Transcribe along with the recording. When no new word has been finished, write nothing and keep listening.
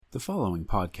The following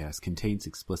podcast contains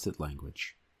explicit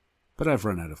language, but I've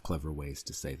run out of clever ways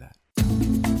to say that.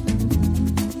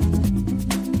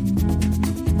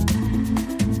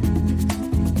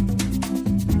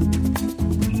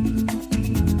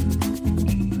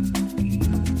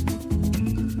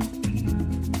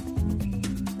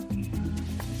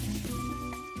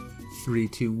 Three,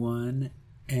 two, one,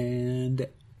 and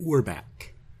we're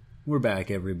back. We're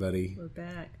back, everybody. We're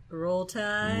back. Roll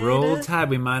Tide. Roll Tide.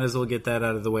 We might as well get that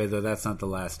out of the way, though. That's not the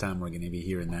last time we're going to be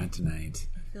hearing that tonight.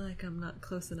 I feel like I'm not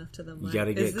close enough to the mic. You got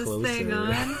to get closer. Is this thing on?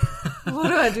 What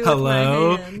do I do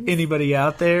Hello? with my hands? Anybody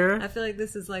out there? I feel like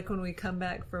this is like when we come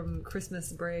back from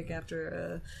Christmas break after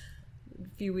a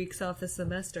few weeks off the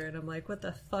semester, and I'm like, what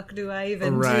the fuck do I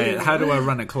even do? Right. How do I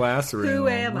run a classroom? Who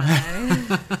am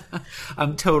I?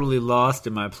 I'm totally lost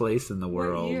in my place in the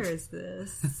world. What year is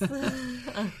this?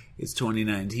 It's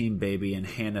 2019, baby, and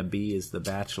Hannah B is the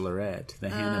Bachelorette, the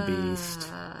Hannah Beast.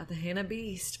 The Hannah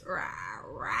Beast.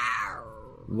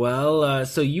 Well,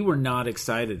 so you were not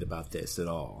excited about this at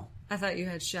all. I thought you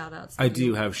had shout-outs. I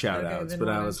do have shout-outs, but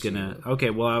I was gonna...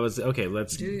 let's get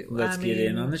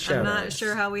in on the shout-outs. I'm not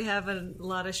sure how we have a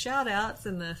lot of shout-outs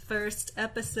in the first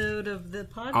episode of the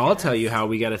podcast. I'll tell you how.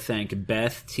 We got to thank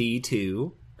Beth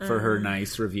T2 for her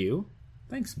nice review.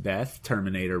 Thanks, Beth,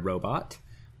 Terminator Robot.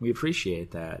 We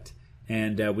appreciate that.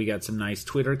 And we got some nice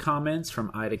Twitter comments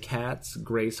from Ida Katz,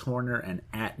 Grace Horner, and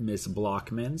 @Miss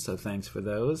Blockman. So thanks for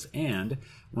those. And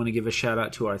want to give a shout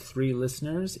out to our 3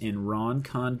 listeners in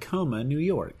Ronkonkoma, New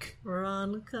York.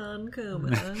 Ronkonkoma.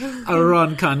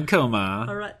 Ronkonkoma.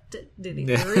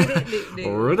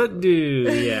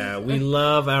 Yeah, we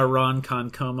love our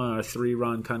Ronkonkoma, our 3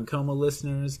 Ronkonkoma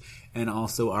listeners, and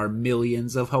also our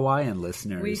millions of Hawaiian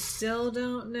listeners. We still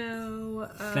don't know.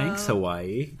 Thanks,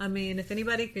 Hawaii. I mean, if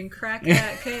anybody can crack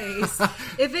that case,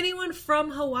 if anyone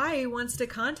from Hawaii wants to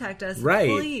contact us,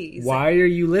 please. Why are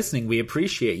you listening? We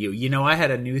appreciate you. You know, I had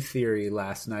a new theory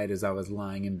last night as I was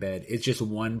lying in bed. It's just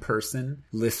one person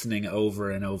listening over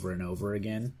and over and over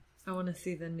again. I want to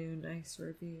see the new nice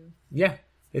review. Yeah.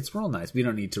 It's real nice. We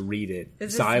don't need to read it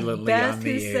Is silently Beth on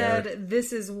the who air. said,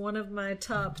 this is one of my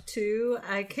top 2.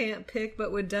 I can't pick,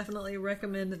 but would definitely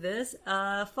recommend this.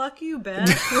 Fuck you, Beth.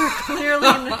 We're clearly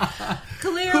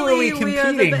who are we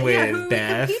competing with, who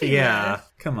Beth? Are we competing Yeah,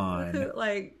 with? come on.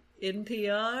 Like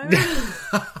NPR?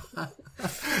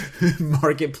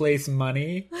 Marketplace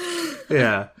money?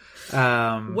 Yeah.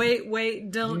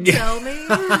 Wait, don't tell me.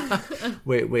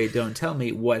 Wait, don't tell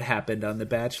me what happened on The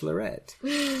Bachelorette.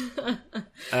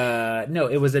 No,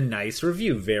 it was a nice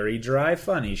review. Very dry,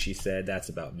 funny, she said. That's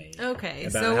about me. Okay,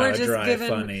 about so how we're just dry, giving...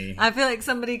 funny. I feel like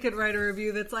somebody could write a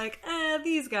review that's like,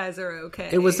 these guys are okay.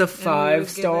 It was a And we would give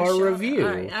 5-star a shout-out. review.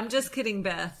 All right, I'm just kidding,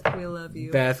 Beth. We love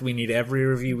you. Beth, we need every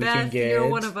review we can Beth, get. you're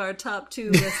one of our top 2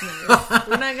 listeners.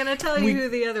 We're not going to tell you who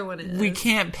the other one is. We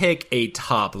can't pick a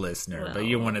top listener, Well, but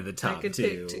you're one of the top I could 2.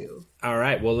 pick 2. All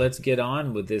right, well, let's get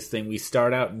on with this thing. We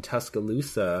start out in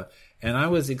Tuscaloosa, and I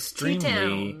was extremely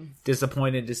T-Town.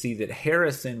 disappointed to see that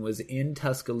Harrison was in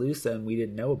Tuscaloosa and we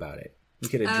didn't know about it. We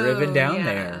could have driven down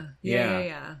there.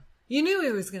 Yeah. You knew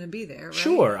he was going to be there, right?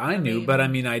 Sure, I knew, but I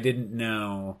mean, I didn't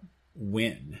know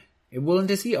when. Well, and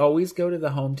does he always go to the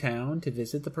hometown to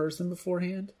visit the person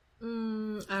beforehand? I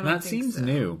don't That think seems so.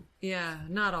 new. Yeah,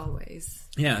 not always.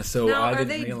 Yeah, so Now, I are didn't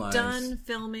they realize. done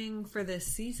filming for this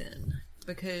season?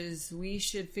 Because we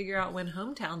should figure out when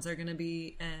hometowns are going to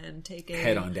be and take a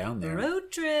Head on down there.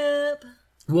 road trip.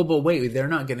 Well, but wait, they're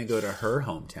not going to go to her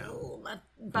hometown.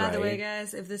 By the way, Right.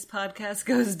 guys, if this podcast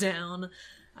goes down,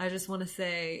 I just want to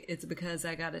say it's because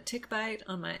I got a tick bite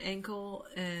on my ankle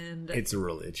and It's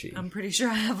real itchy. I'm pretty sure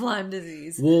I have Lyme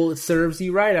disease. Well, it serves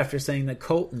you right after saying that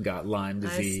Colton got Lyme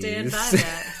disease. I stand by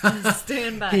that. I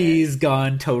stand by it. He's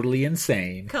gone totally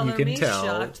insane. Color you can me tell.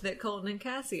 shocked that Colton and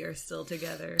Cassie are still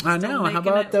together. I Still know. How making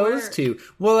about it those work. 2?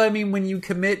 Well, I mean, when you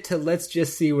commit to let's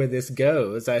just see where this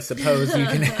goes, I suppose you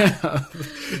can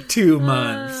have 2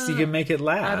 months. You can make it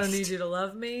last. I don't need you to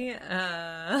love me.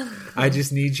 I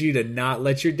just need you to not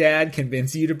let your dad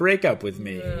convince you to break up with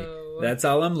me. No. That's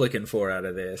all I'm looking for out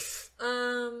of this.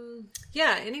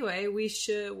 Yeah, anyway, we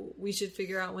should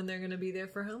figure out when they're going to be there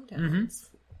for hometowns. Mm-hmm.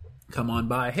 Come on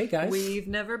by. Hey, guys. We've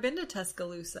never been to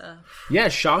Tuscaloosa. Yeah,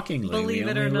 shockingly. Believe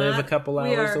we it only or not, live a couple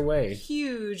we hours are away.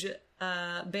 Huge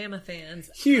Bama fans.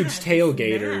 Huge God,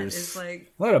 tailgaters. Matt is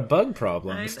like, A lot of bug I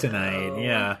problems know. tonight.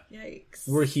 Yeah. Yikes.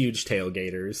 We're huge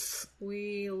tailgaters.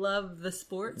 We love the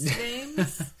sports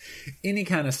games. Any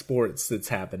kind of sports that's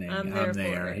happening, I'm I'm there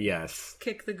there. for it. Yes.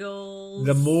 Kick the goals.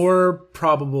 The more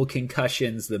probable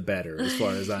concussions, the better, as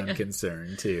far as I'm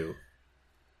concerned, too.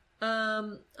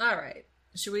 All right.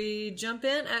 Should we jump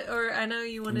in? Or I know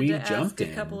you wanted We to ask jumped a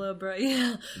in. couple of...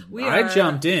 Yeah, I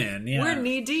jumped in. Yeah. We're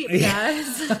knee deep,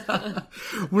 guys.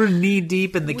 We're knee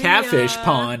deep in the catfish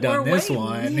pond on we're this waiting.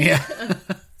 one. Yeah.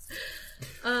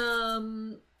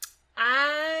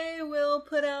 I will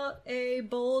put out a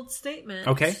bold statement.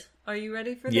 Okay. Are you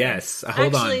ready for this? Yes.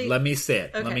 Hold Actually, on. Let me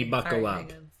sit. Let okay, me buckle all right,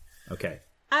 up. hang on. Okay.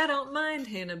 I don't mind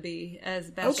Hannah B as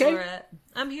Bachelorette.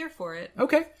 I'm here for it.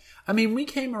 Okay. I mean, we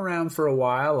came around for a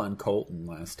while on Colton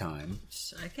last time.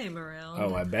 I came around.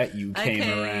 Oh, I bet you I came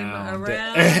came around.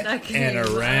 I came and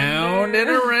around under. and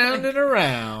around and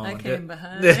around. I came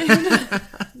behind.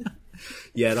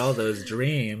 You had all those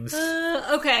dreams.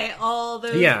 Okay, all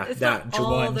those. Yeah, it's that not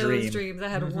all one those dream. dreams. I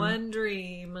had one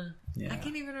dream. Yeah. I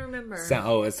can't even remember.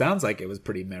 It sounds like it was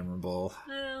pretty memorable.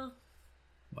 Well,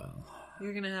 Well,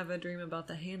 you're gonna have a dream about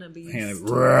the Hannah beast. Hannah,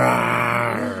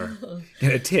 roar,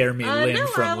 gonna tear me limb no,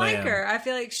 from I like limb. her. I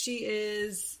feel like she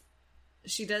is.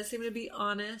 She does seem to be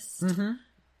honest.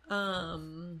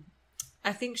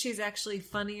 I think she's actually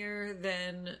funnier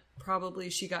than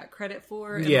probably she got credit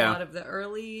for in a lot of the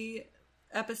early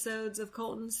episodes of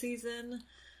Colton's season.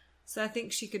 So I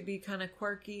think she could be kind of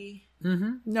quirky.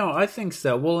 No, I think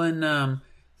so. Well, and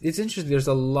it's interesting. There's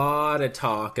a lot of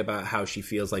talk about how she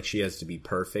feels like she has to be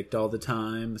perfect all the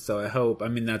time. So I hope. I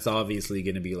mean, that's obviously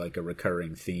going to be like a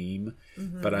recurring theme.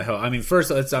 But I hope. I mean,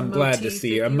 first, I'm glad to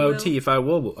see her. A motif. I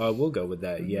will go with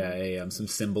that. Yeah, some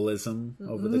symbolism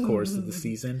over the course of the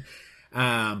season.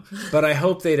 But I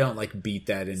hope they don't like beat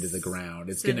that into the ground.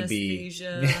 It's going to be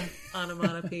Synesthesia,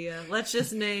 onomatopoeia. Let's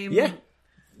just name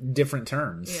different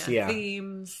terms. Yeah.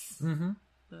 Themes.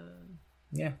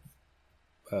 Yeah.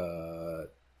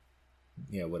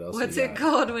 Yeah, what else? What's it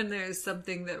called when there's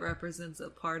something that represents a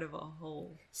part of a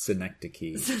whole?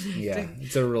 Synecdoche. Yeah,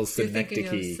 it's a real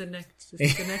synecdoche. Synecdoche.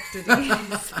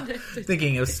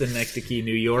 Thinking of Synecdoche,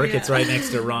 New York. Yeah. It's right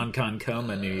next to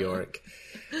Ronkonkoma, New York.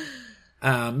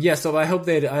 So I hope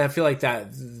I feel like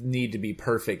that need to be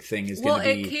perfect thing is going to be...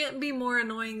 Well, it can't be more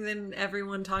annoying than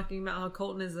everyone talking about how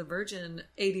Colton is a virgin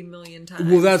 80 million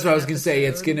times. Well, that's what I was going to say.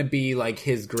 It's going to be like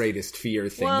his greatest fear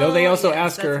thing. Though they also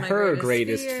ask her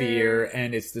greatest fear,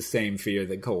 and it's the same fear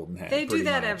that Colton had. They do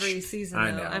that much. every season, I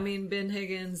though. know. I mean, Ben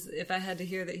Higgins, if I had to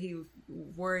hear that he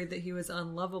worried that he was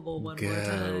unlovable one more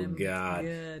time. Oh, God.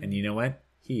 Good. And you know what?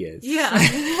 He is. Yeah.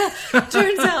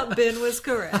 Turns out Ben was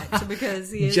correct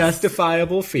because he is...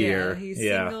 Justifiable fear. Yeah, he's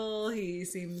single. He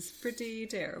seems pretty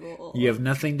terrible. You have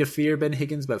nothing to fear, Ben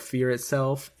Higgins, but fear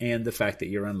itself and the fact that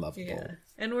you're unlovable. Yeah.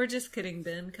 And we're just kidding,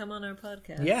 Ben. Come on our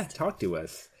podcast. Yeah, talk to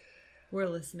us. We're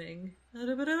listening. Hear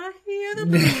the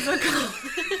bees are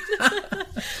calling.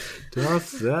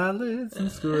 Tossed salads and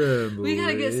scrambled. We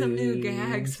gotta get some new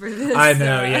gags for this. I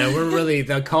know, yeah. We're really,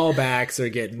 the callbacks are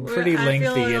getting pretty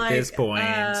lengthy at this point.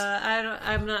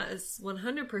 I'm not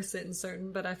 100%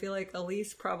 certain, but I feel like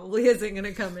Elise probably isn't going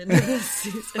to come into this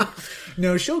season.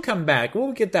 No, she'll come back.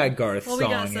 We'll get that Garth Well, we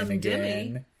got song in some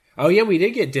again. Demi. Oh, yeah, we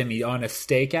did get Demi on a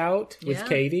stakeout with Yeah.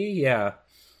 Katie. Yeah.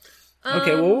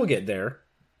 Okay, well, we'll get there.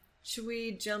 Should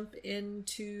we jump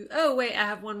into... Oh, wait, I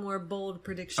have one more bold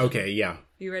prediction. Okay, yeah.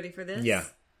 You ready for this? Yeah.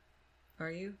 Are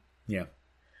you? Yeah.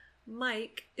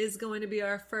 Mike is going to be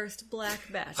our first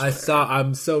Black Bachelor.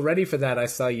 I'm so ready for that. I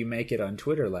saw you make it on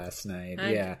Twitter last night.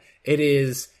 Yeah. It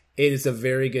is a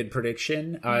very good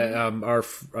prediction. Our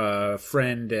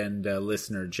friend and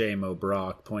listener, J-Mo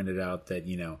Brock, pointed out that,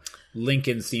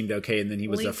 Lincoln seemed okay, and then he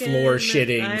was a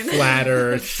floor-shitting, flat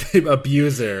earth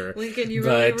abuser. Lincoln, you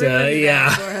really ruined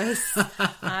that for us.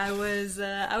 I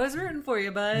was rooting for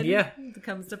you, bud. Yeah. It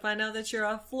comes to find out that you're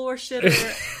a floor shitter.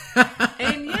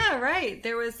 And yeah, right.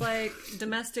 There was like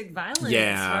domestic violence,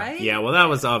 right? Yeah, well, that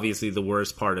was obviously the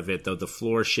worst part of it, though. The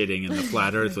floor shitting and the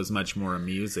flat earth was much more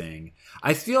amusing.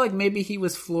 I feel like maybe he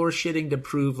was floor shitting to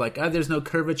prove, like, there's no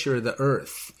curvature of the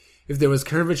earth. If there was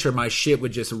curvature, my shit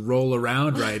would just roll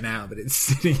around right now, but it's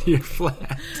sitting here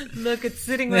flat. Look, it's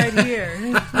sitting right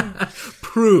here.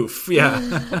 Proof,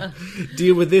 yeah.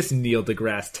 Deal with this, Neil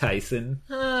deGrasse Tyson.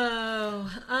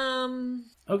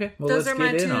 Okay, well, those let's are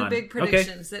my get in two on. big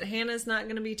predictions: that Hannah's not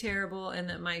going to be terrible, and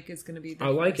that Mike is going to be the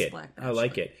first Black Bachelor. I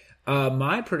like it.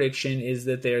 My prediction is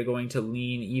that they're going to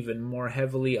lean even more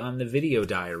heavily on the video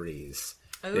diaries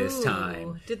this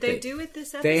time. Did they do it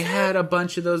this episode? They had a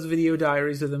bunch of those video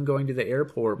diaries of them going to the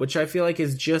airport, which I feel like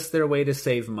is just their way to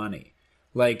save money.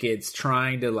 Like, it's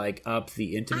trying to, like, up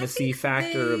the intimacy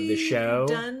factor of the show.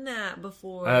 They've done that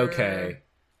before. Okay.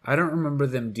 I don't remember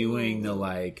them doing the,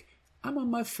 like, I'm on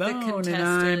my phone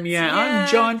and I'm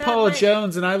John Paul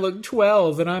Jones and I look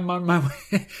 12 and I'm on my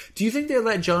way. Do you think they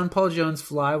let John Paul Jones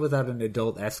fly without an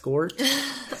adult escort?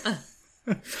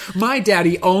 My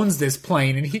daddy owns this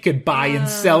plane and he could buy and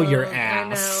sell your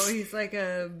ass. I know. He's like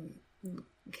a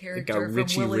character like a from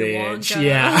Richie Willy Rich. Wonka.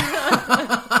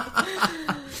 Yeah.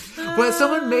 But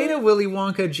someone made a Willy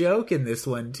Wonka joke in this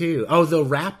one too. Oh, the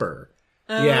rapper.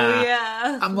 Oh,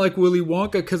 yeah. I'm like Willy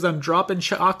Wonka because I'm dropping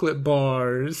chocolate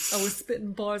bars. I was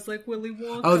spitting bars like Willy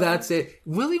Wonka. Oh, that's it.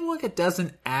 Willy Wonka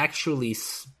doesn't actually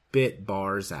spit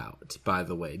bars out, by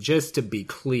the way, just to be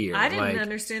clear. I didn't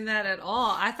understand that at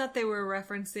all. I thought they were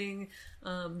referencing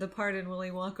the part in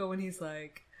Willy Wonka when he's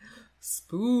like,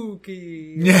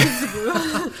 spooky.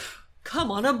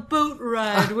 Come on a boat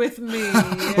ride with me.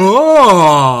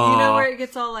 Oh! You know where it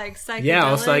gets all like psychedelic? Yeah,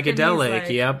 all psychedelic, like,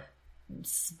 yep.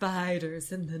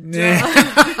 Spiders in the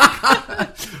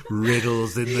dark.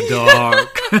 Riddles in the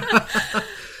dark.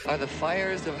 Are the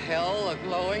fires of hell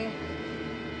a-glowing?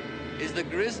 Is the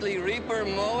grisly reaper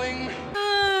mowing?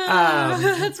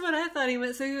 That's what I thought he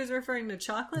meant. So he was referring to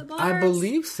chocolate bars? I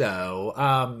believe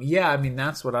so. Yeah, I mean,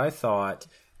 that's what I thought.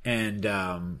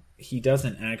 And he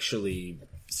doesn't actually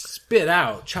spit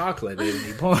out chocolate at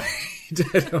any point.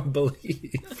 I don't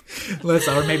believe.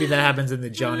 Or maybe that happens in the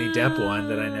Johnny Depp one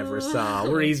that I never saw,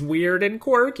 where he's weird and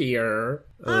quirkier.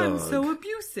 I'm so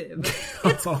abusive.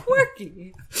 It's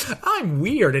quirky. I'm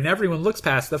weird, and everyone looks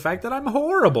past the fact that I'm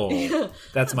horrible.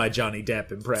 That's my Johnny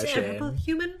Depp impression. Terrible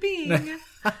human being.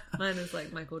 Mine is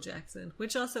like Michael Jackson,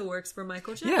 which also works for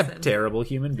Michael Jackson. Yeah, terrible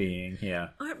human being. Yeah.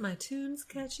 Aren't my tunes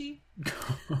catchy?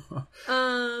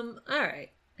 All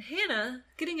right. Hannah,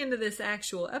 getting into this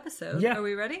actual episode. Yeah. Are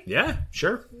we ready? Yeah,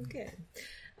 sure. Okay.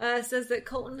 Says that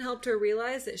Colton helped her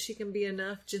realize that she can be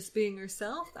enough just being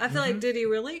herself. I feel like, did he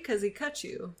really? Because he cut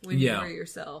you when you were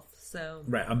yourself. So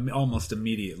right, almost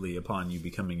immediately upon you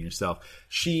becoming yourself.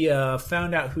 She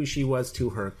found out who she was to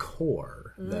her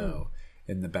core, though,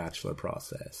 in the Bachelor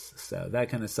process. So that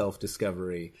kind of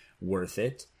self-discovery, worth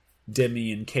it.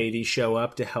 Demi and Katie show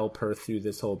up to help her through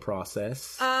this whole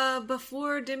process.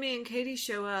 Before Demi and Katie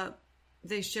show up,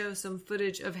 they show some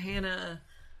footage of Hannah,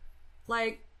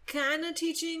 like, kind of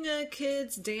teaching a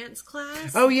kid's dance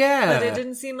class. Oh, yeah. But it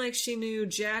didn't seem like she knew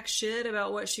jack shit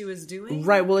about what she was doing.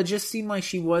 Right, well, it just seemed like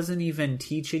she wasn't even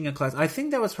teaching a class. I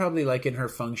think that was probably, like, in her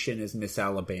function as Miss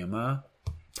Alabama.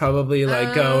 Probably,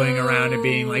 like, going around and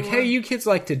being like, hey, you kids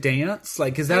like to dance?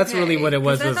 Like, because that's really what it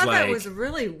was. I thought that was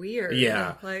really weird.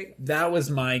 Yeah. Like, that was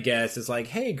my guess. Is like,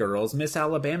 hey, girls, Miss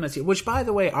Alabama's here. Which, by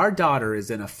the way, our daughter is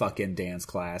in a fucking dance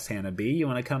class, Hannah B. You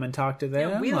want to come and talk to them?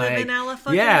 Yeah, we live in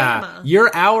Alabama. Yeah,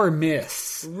 you're our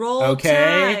miss. Roll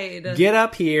Tide. Get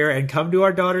up here and come to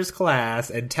our daughter's class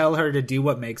and tell her to do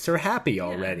what makes her happy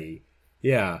already.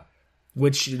 Yeah.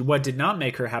 What did not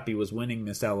make her happy was winning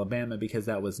Miss Alabama, because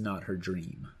that was not her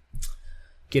dream.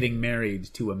 Getting married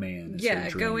to a man is her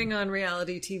dream. Going on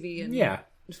reality TV and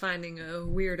finding a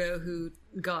weirdo who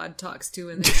God talks to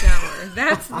in the shower.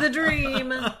 That's the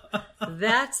dream.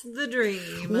 That's the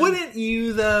dream. Wouldn't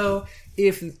you, though,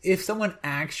 if someone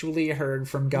actually heard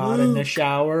from God in the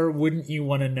shower, wouldn't you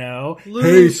want to know? Luke,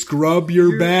 hey, scrub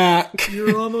your back.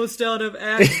 You're almost out of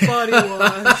Axe body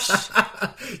wash.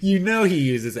 You know he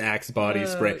uses Axe body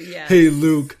spray. Yes. Hey,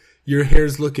 Luke, your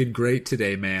hair's looking great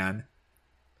today, man.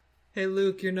 Hey,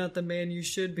 Luke, you're not the man you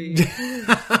should be.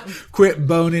 Quit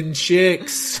boning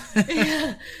chicks.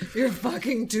 Yeah, you're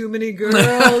fucking too many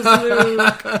girls,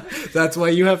 Luke. That's why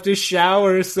you have to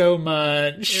shower so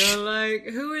much. You're like,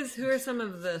 who are some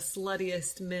of the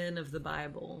sluttiest men of the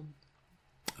Bible?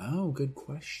 Oh, good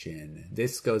question.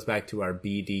 This goes back to our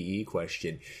BDE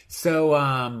question.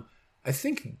 So, I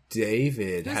think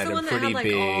David had a pretty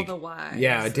big. All the wives.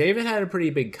 Yeah, David had a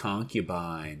pretty big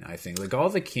concubine. I think, like, all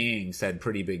the kings had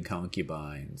pretty big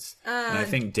concubines, and I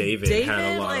think David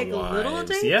had a lot of wives. Little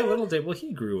David? Yeah, little David. Well,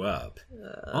 he grew up.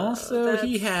 Also,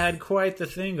 he had quite the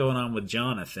thing going on with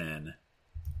Jonathan.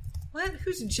 What?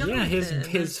 Who's Jonathan? Yeah,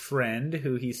 his friend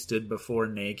who he stood before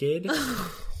naked.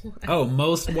 Oh,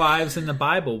 most wives in the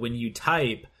Bible. When you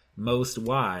type most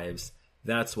wives,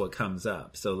 that's what comes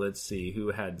up. So let's see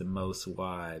who had the most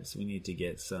wives. We need to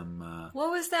get some.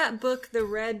 What was that book, The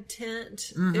Red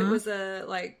Tent? Mm-hmm. It was a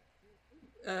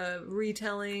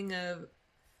retelling of.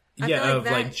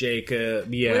 Like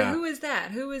Jacob. Yeah. Who is that?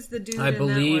 Who is the dude? I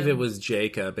believe it was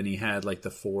Jacob, and he had like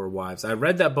the 4 wives. I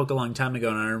read that book a long time ago,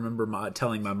 and I remember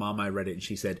telling my mom I read it, and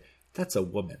she said, "That's a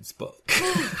woman's book."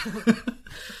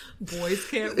 Boys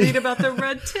can't read about the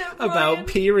red tent, Ryan. About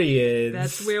periods.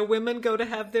 That's where women go to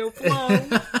have their flow.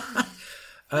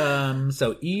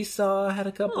 So Esau had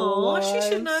a couple of wives. She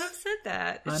should not have said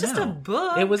that. It's just a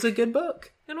book. It was a good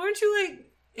book. And weren't you like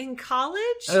in college?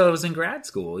 Oh, it was in grad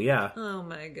school, yeah. Oh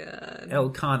my god.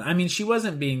 Elkan. I mean, she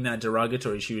wasn't being that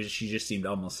derogatory. She just seemed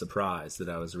almost surprised that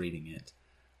I was reading it.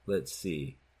 Let's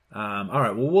see. All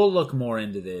right, well, we'll look more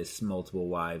into this multiple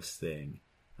wives thing.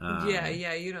 Yeah,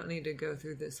 you don't need to go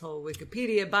through this whole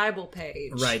Wikipedia Bible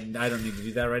page. Right, I don't need to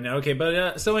do that right now. Okay,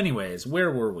 but so anyways,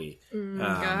 where were we?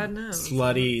 God knows.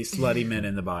 Slutty men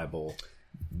in the Bible.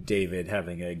 David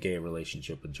having a gay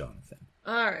relationship with Jonathan.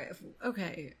 All right,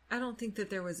 okay. I don't think that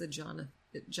there was a Jonathan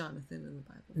in the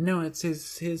Bible. No, it's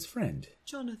his friend.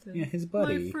 Jonathan. Yeah, his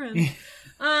buddy. My friend.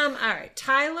 All right,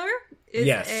 Tyler is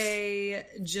a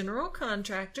general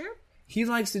contractor. He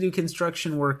likes to do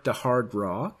construction work to hard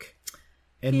rock.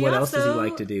 And what else does he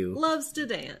like to do? Loves to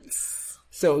dance.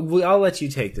 So I'll let you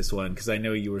take this one because I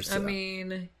know you were. I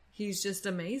mean, he's just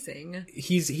amazing.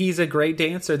 He's a great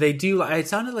dancer. They do. It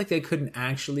sounded like they couldn't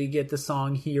actually get the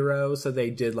song "Hero," so they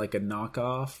did like a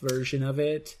knockoff version of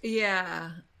it.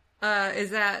 Yeah. Is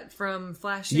that from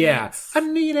Flashdance? Yeah. I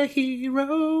need a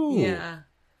hero. Yeah.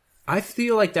 I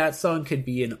feel like that song could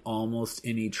be in almost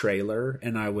any trailer,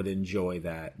 and I would enjoy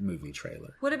that movie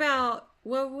trailer. What about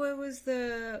what was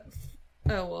the?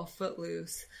 Oh, well,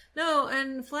 Footloose. No,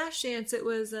 and Flashdance, it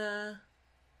was,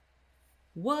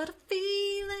 What a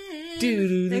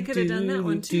Feeling. They could have done that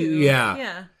one, too.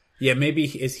 Yeah. Yeah, maybe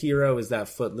is that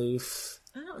Footloose?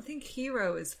 I don't think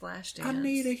Hero is Flashdance. I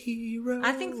need a hero.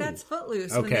 I think that's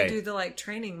Footloose when they do the,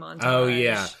 training montage. Oh,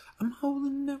 yeah. I'm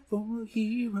holding up for a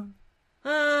hero.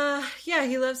 Yeah,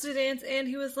 he loves to dance, and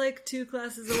he was 2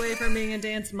 classes away from being a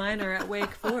dance minor at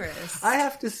Wake Forest. I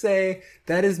have to say,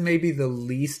 that is maybe the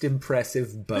least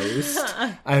impressive boast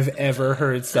I've ever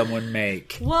heard someone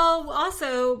make. Well,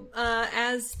 also,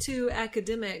 as to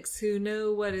academics who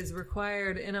know what is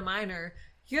required in a minor,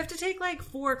 you have to take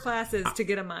 4 classes to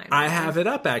get a minor. I have it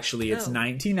up, actually. It's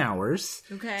 19 hours.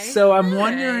 Okay. So I'm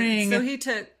wondering... So he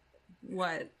took...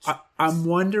 What? I'm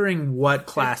wondering what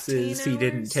classes he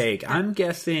didn't take. I'm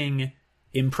guessing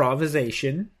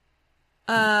improvisation.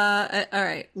 All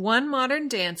right. One modern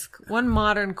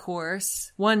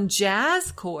course, one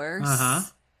jazz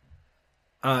course.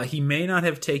 He may not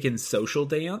have taken social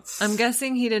dance. I'm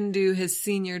guessing he didn't do his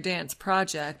senior dance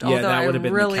project, yeah, although that would have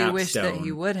been really the wish that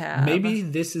he would have. Maybe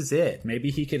this is it. Maybe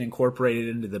he can incorporate it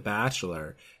into The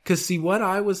Bachelor. Because, see, what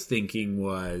I was thinking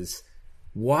was...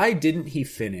 why didn't he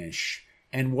finish?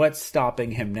 And what's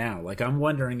stopping him now? I'm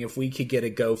wondering if we could get a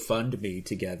GoFundMe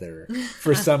together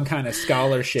for some kind of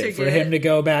scholarship for him to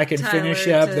go back and finish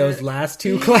up those last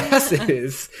 2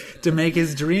 classes to make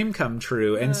his dream come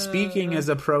true. And speaking as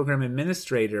a program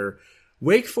administrator,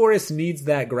 Wake Forest needs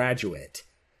that graduate.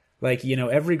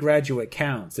 Every graduate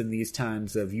counts in these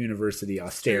times of university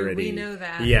austerity. True, we know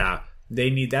that. Yeah.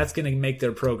 That's going to make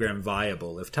their program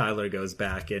viable if Tyler goes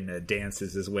back and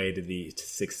dances his way to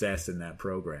success in that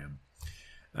program.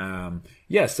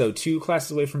 So 2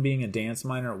 classes away from being a dance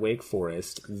minor at Wake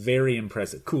Forest. Very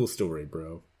impressive. Cool story,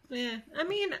 bro. Yeah. I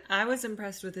mean, I was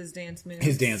impressed with his dance moves.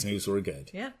 His dance moves were good.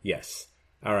 Yeah. Yes.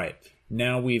 All right.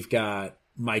 Now we've got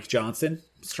Mike Johnson.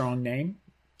 Strong name.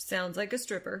 Sounds like a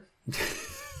stripper.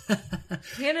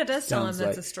 Hannah does tell him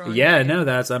that's a strong name. Yeah, no,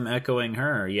 I'm echoing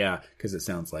her. Yeah, because it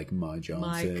sounds like Ma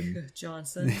Johnson. Mike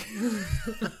Johnson.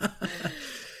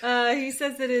 He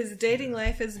says that his dating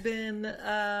life has been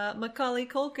Macaulay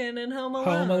Culkin and Home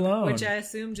Alone. Which I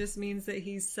assume just means that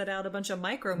he's set out a bunch of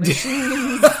micro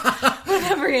machines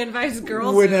whenever he invites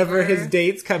girls Whenever over. His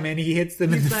dates come in, he hits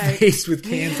them in the face with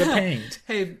cans of paint.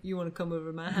 Hey, you want to come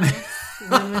over to my house?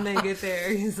 And then when they get there,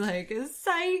 he's like,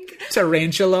 psych.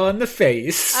 Tarantula on the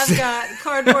face. I've got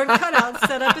cardboard cutouts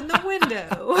set up in the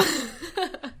window.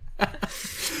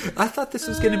 I thought this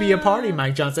was going to be a party,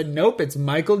 Mike Johnson. Nope, it's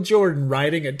Michael Jordan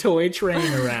riding a toy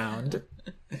train around.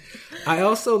 I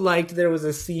also liked there was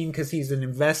a scene because he's an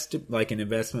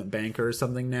investment banker or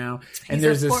something now, and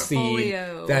there's a scene.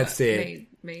 That's it.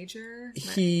 Major.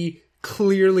 He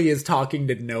clearly is talking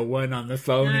to no one on the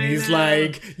phone, and he's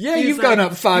like, "Yeah, you've gone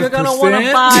up 5%. You're gonna want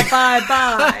to buy,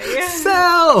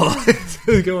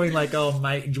 sell." Going all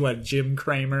Mike, Jim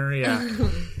Cramer, yeah.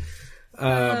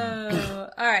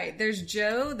 All right, there's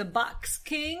Joe, the box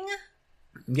king.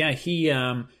 Yeah, he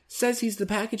says he's the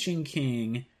packaging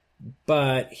king,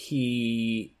 but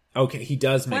he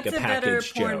does make a package joke.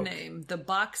 What's a better porn name, the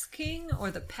box king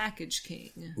or the package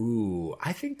king? Ooh,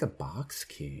 I think the box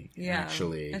king. Yeah,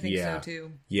 actually, I think so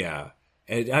too. Yeah,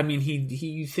 I mean,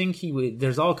 you think he would?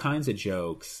 There's all kinds of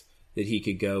jokes that he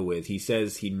could go with. He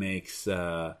says he makes.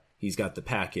 He's got the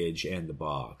package and the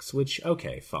box, which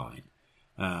fine.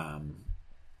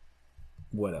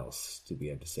 What else did we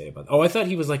have to say about that? Oh, I thought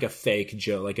he was like a fake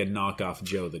Joe, like a knockoff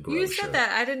Joe the Grocer. You said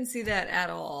that. I didn't see that at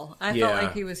all. I felt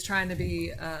like he was trying to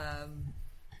be, I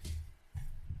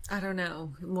don't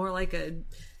know, more like a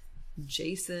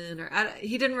Jason, or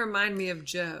he didn't remind me of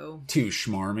Joe. Too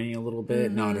schmarmy a little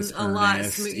bit, not as A lot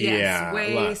earnest.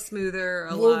 way smoother.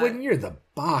 When you're the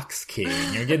Box King,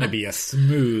 you're going to be a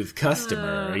smooth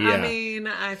customer. I mean,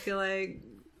 I feel like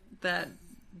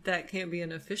that can't be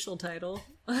an official title.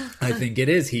 I think it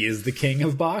is. He is the king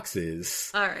of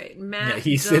boxes. All right, Matt.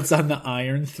 He sits on the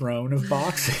iron throne of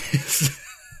boxes.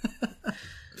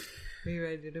 Are you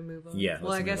ready to move on? Yeah.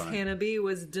 Well, I guess Hannah B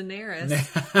was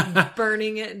Daenerys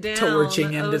burning it down,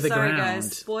 torching into the ground.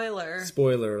 Guys,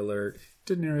 Spoiler alert: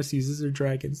 Daenerys uses her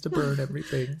dragons to burn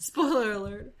everything. Spoiler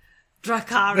alert: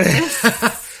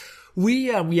 Dracarys.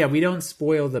 We don't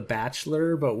spoil The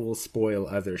Bachelor, but we'll spoil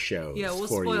other shows. Yeah, we'll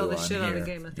spoil the shit out of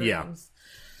Game of Thrones. Yeah.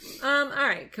 All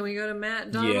right, can we go to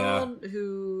Matt Donald,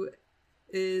 who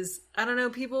is, I don't know,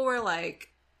 people were like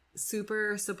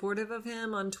super supportive of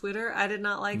him on Twitter. I did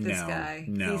not like this guy.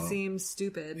 No. He seems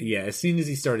stupid. Yeah, as soon as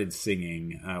he started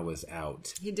singing, I was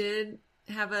out. He did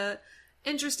have a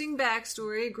interesting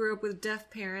backstory. Grew up with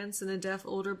deaf parents and a deaf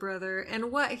older brother.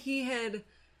 And what he had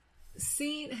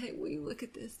seen... Hey, will you look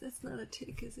at this? That's not a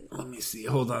tick, is it? Let me see.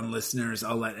 Hold on, listeners.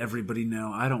 I'll let everybody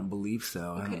know. I don't believe so.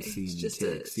 Okay. I don't see any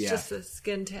ticks. It's just a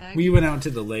skin tag. We went out to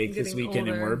the lake this weekend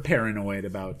older. and we're paranoid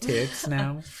about ticks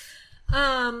now.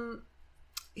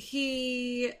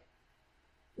 He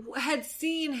had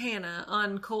seen Hannah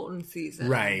on Colton season.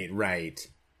 Right.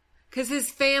 Because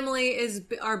his family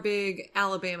are big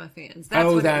Alabama fans.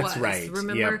 That's right.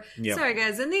 Remember? Yep. Sorry,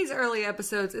 guys. In these early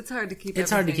episodes, it's hard to keep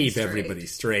everybody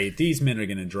straight. These men are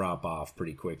going to drop off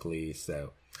pretty quickly,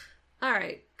 so... All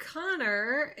right.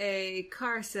 Connor, a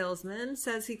car salesman,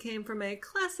 says he came from a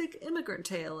classic immigrant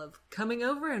tale of coming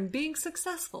over and being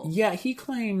successful. Yeah, he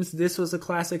claims this was a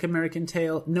classic American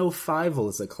tale. No, Fievel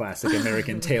is a classic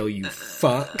American tale, you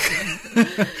fuck.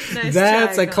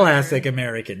 That's a classic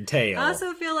American tale. I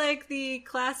also feel like the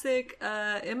classic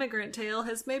immigrant tale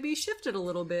has maybe shifted a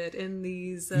little bit in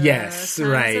these yes,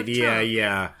 right.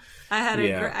 Yeah.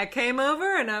 I came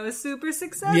over and I was super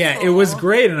successful. Yeah, it was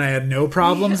great and I had no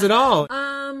problems at all.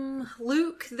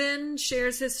 Luke then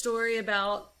shares his story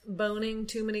about boning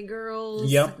too many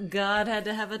girls. Yep. God had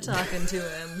to have a talking to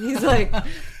him. He's like,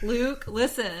 Luke,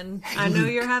 listen, I know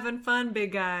you're having fun,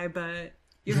 big guy, but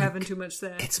you're having too much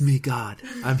sex. It's me, God.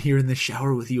 I'm here in the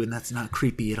shower with you and that's not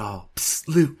creepy at all. Psst,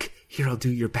 Luke, here, I'll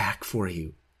do your back for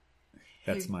you.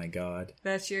 That's my God.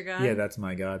 That's your God? Yeah, that's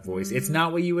my God voice. It's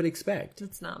not what you would expect.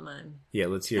 It's not mine. Yeah,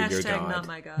 let's hear your God. Not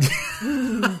my God.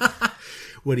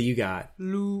 What do you got?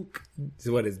 Luke.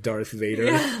 So what is Darth Vader?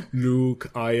 Yeah.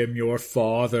 Luke, I am your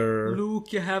father.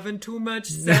 Luke, you're having too much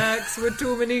sex with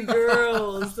too many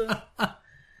girls.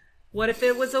 What if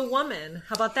it was a woman?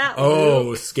 How about that, Luke?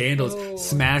 Oh, scandals. Oh.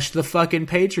 Smash the fucking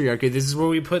patriarchy. This is where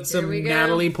we put some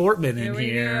Natalie Portman in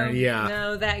here. Yeah.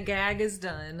 No, that gag is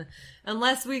done.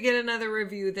 Unless we get another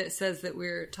review that says that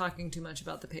we're talking too much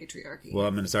about the patriarchy. Well,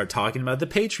 I'm going to start talking about the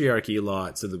patriarchy a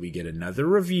lot so that we get another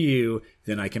review.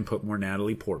 Then I can put more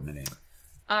Natalie Portman in.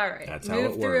 All right. That's how it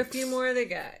works. Move through a few more of the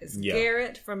guys. Yep.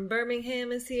 Garrett from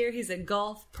Birmingham is here. He's a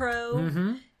golf pro.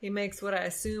 Mm-hmm. He makes what I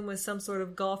assume was some sort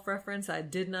of golf reference. I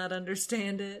did not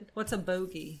understand it. What's a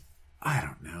bogey? I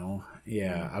don't know.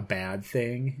 Yeah, a bad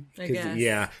thing. I guess.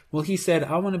 Yeah. Well, he said,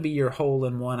 I want to be your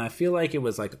hole-in-one. I feel like it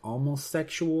was like almost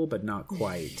sexual, but not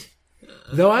quite.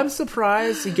 Though I'm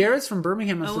surprised. Garrett's from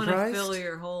Birmingham. I'm surprised. I want to fill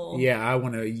your hole. Yeah, I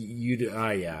want to.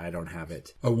 Yeah, I don't have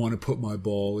it. I want to put my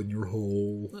ball in your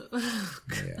hole.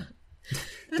 Yeah.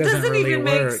 That doesn't really even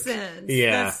make sense.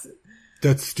 Yeah.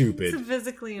 That's stupid. It's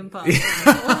physically impossible.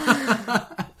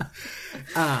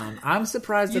 I'm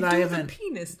surprised that I haven't. The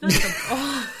penis, not the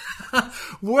ball.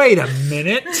 Wait a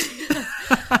minute.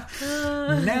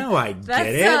 Now I get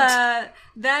it.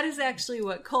 That is actually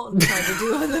what Colton tried to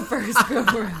do on the first go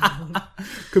around.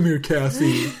 Come here,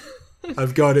 Cassie.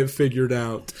 I've got it figured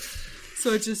out.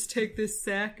 So I just take this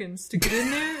sack and stick it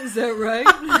in there? Is that right?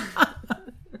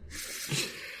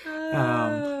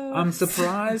 I'm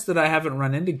surprised that I haven't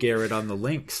run into Garrett on the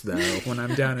links, though, when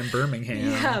I'm down in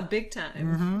Birmingham. Yeah, big time.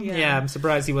 Mm-hmm. Yeah, I'm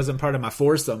surprised he wasn't part of my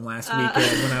foursome last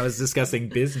weekend when I was discussing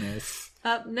business.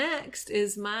 Up next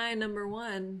is my number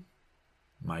one.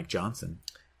 Mike Johnson.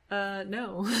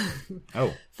 No.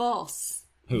 Oh. False.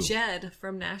 Who? Jed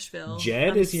from Nashville.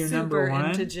 Jed is your number one?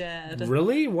 Into Jed.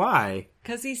 Really? Why?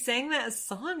 Because he sang that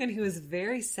song and he was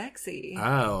very sexy.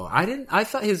 Oh, I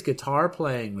thought his guitar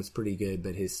playing was pretty good,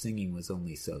 but his singing was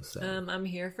only so-so. I'm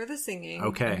here for the singing.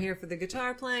 Okay. I'm here for the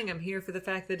guitar playing. I'm here for the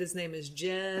fact that his name is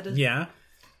Jed. Yeah.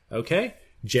 Okay.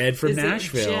 Jed from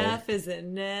Nashville. Is it Jeff? Is it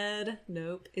Ned?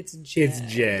 Nope. It's Jed. It's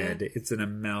Jed. It's an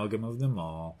amalgam of them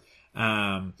all.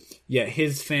 Yeah,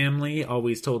 his family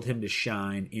always told him to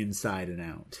shine inside and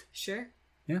out. Sure.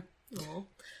 Yeah. Oh.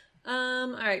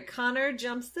 All right. Connor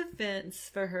jumps the fence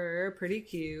for her. Pretty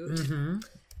cute. Mm-hmm.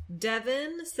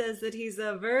 Devin says that he's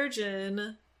a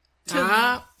virgin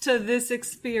to this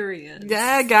experience.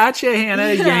 Yeah, gotcha,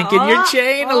 Hannah. Yanking your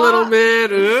chain a little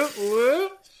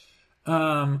bit.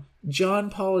 John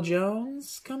Paul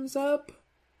Jones comes up.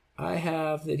 I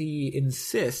have that he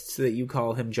insists that you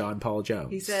call him John Paul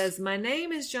Jones. He says, my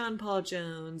name is John Paul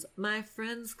Jones. My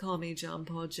friends call me John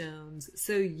Paul Jones,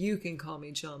 so you can call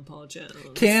me John Paul Jones.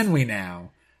 Can we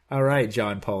now? All right,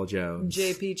 John Paul Jones.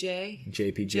 JPJ.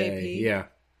 JPJ. Yeah.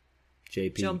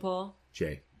 JP. John Paul.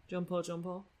 J. John Paul. John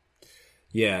Paul.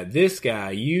 Yeah, this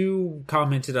guy, you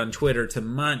commented on Twitter to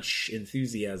much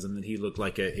enthusiasm that he looked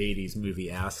like an 80s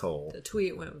movie asshole. The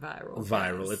tweet went viral.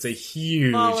 Viral. It's a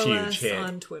huge, Follow huge us hit.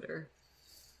 on Twitter.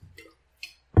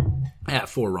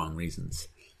 For wrong reasons.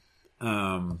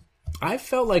 I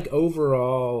felt like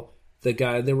overall,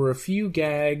 there were a few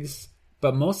gags,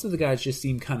 but most of the guys just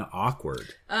seemed kind of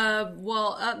awkward.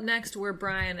 Well, up next were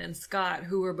Brian and Scott,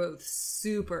 who were both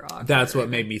super awkward. That's what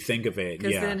made me think of it,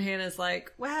 Because then Hannah's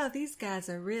like, wow, these guys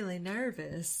are really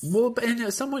nervous. Well, and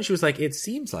at some point she was like, it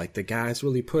seems like the guys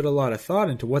really put a lot of thought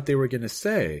into what they were going to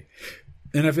say.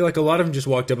 And I feel like a lot of them just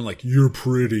walked up and like, you're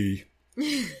pretty.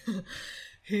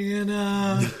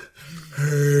 Hannah.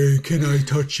 Hey, can I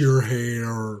touch your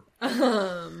hair?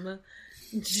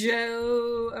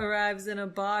 Joe arrives in a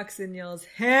box and yells,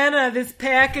 Hannah, this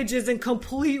package isn't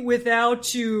complete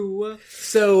without you.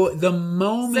 So the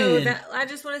moment... I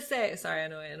just want to say... Sorry, I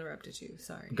know I interrupted you.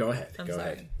 Sorry. Go ahead. I'm go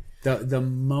sorry. ahead. The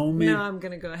moment... No, I'm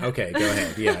going to go ahead. Okay, go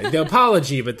ahead. Yeah, the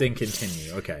apology, but then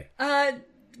continue. Okay.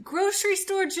 Grocery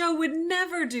store Joe would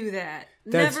never do that.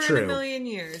 That's never true. in a million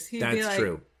years. He'd be like,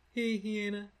 true. Hey,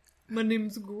 Hannah. My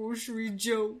name's Grocery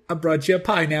Joe. I brought you a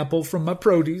pineapple from my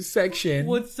produce section.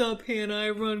 What's up, Hannah?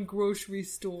 I run grocery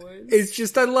stores. It's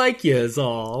just I like you is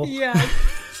all. Yeah,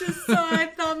 just I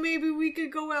thought maybe we could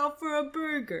go out for a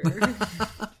burger.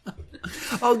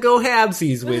 I'll go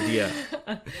halvesies with you.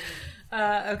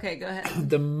 Okay, go ahead.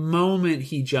 The moment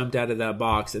he jumped out of that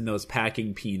box and those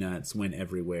packing peanuts went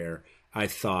everywhere, I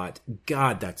thought,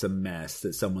 God, that's a mess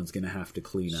that someone's going to have to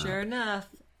clean up. Sure enough.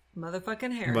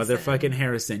 Motherfucking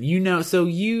Harrison. You know, so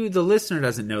the listener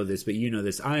doesn't know this, but you know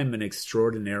this. I am an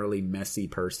extraordinarily messy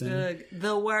person.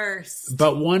 The worst.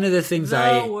 But one of the things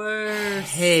I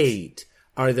hate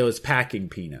are those packing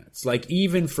peanuts. Like,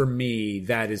 even for me,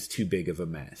 that is too big of a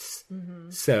mess.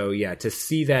 Mm-hmm. So, yeah, to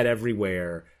see that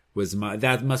everywhere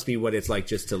that must be what it's like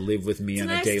just to live with me on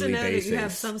a daily basis. That you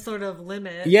have some sort of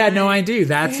limit. Yeah, no, I do.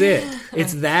 That's it.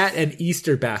 It's that and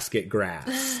Easter basket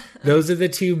grass. Those are the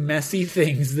two messy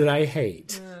things that I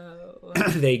hate. Oh.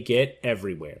 They get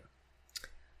everywhere.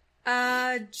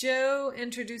 Joe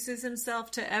introduces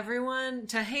himself to everyone,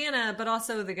 to Hannah, but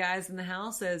also the guys in the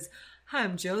house as, hi,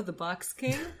 I'm Joe, the Box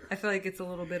King. I feel like it's a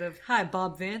little bit of, hi,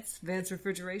 Bob Vance, Vance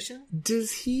Refrigeration.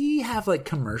 Does he have, like,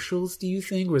 commercials, do you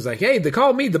think? Where it's like, hey, they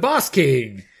call me the Boss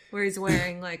King. Where he's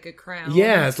wearing, like, a crown.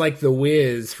 Yeah, it's like the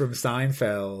Wiz from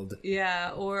Seinfeld.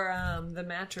 Yeah, or the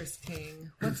Mattress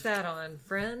King. What's that on?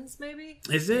 Friends, maybe?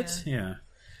 Is it? Yeah.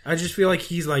 I just feel like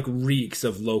he's, like, reeks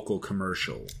of local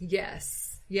commercial. Yes.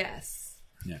 Yeah.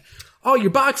 All your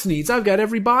box needs, I've got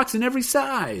every box in every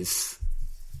size.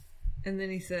 And then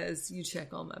he says, you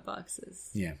check all my boxes.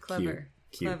 Yeah. Clever.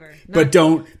 Clever. But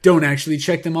don't actually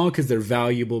check them all because they're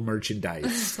valuable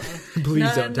merchandise.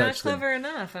 Please don't touch them. Not clever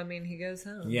enough. I mean, he goes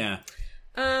home. Yeah.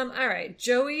 All right.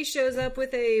 Joey shows up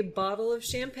with a bottle of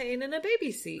champagne and a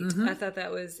baby seat. Mm-hmm. I thought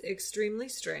that was extremely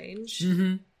strange.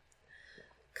 Mm-hmm.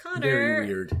 Connor very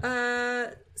weird.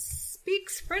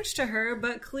 Speaks French to her,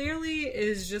 but clearly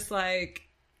is just like...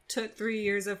 took 3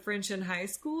 years of French in high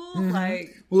school.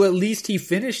 Mm-hmm. Well, at least he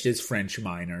finished his French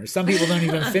minor. Some people don't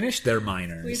even finish their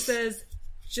minors. He says,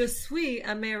 Je suis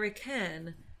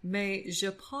américaine, mais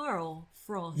je parle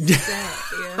français.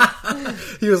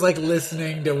 He was like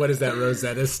listening to, what is that,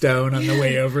 Rosetta Stone on the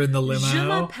way over in the limo. Je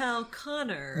m'appelle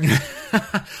Connor.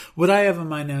 What I have in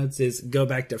my notes is, go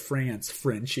back to France,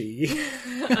 Frenchie.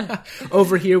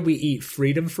 Over here we eat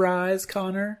freedom fries,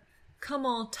 Connor.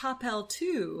 Comment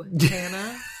t'appelles-tu,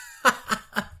 Hannah?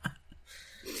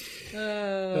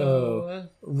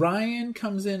 Ryan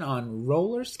comes in on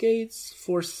roller skates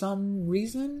for some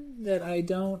reason that I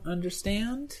don't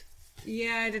understand.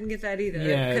 Yeah, I didn't get that either.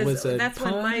 Yeah, it was that's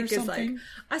when Mike is like,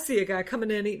 I see a guy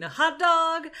coming in eating a hot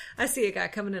dog. I see a guy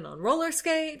coming in on roller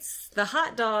skates. The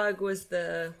hot dog was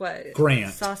the, what?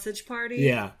 Grant. Sausage party?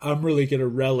 Yeah, I'm really going to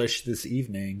relish this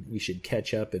evening. We should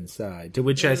catch up inside. To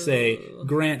which I say,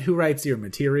 Grant, who writes your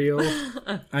material?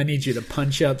 I need you to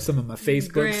punch up some of my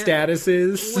Facebook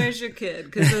statuses. Where's your kid?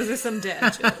 Because those are some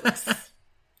dad jokes.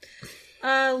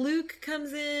 Luke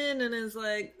comes in and is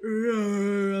like,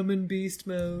 I'm in beast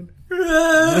mode.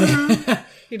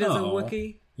 He does a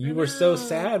Wookiee. You were so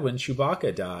sad when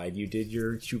Chewbacca died. You did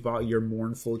your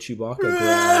mournful Chewbacca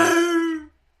growl.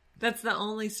 That's the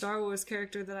only Star Wars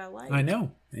character that I like. I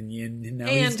know. And now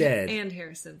he's dead. And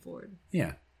Harrison Ford.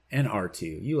 Yeah. And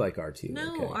R2. You like R2.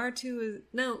 No, okay. R2 is...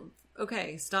 No,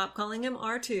 okay, stop calling him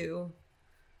R2.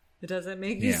 It doesn't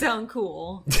make you sound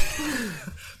cool.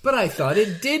 But I thought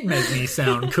it did make me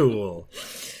sound cool.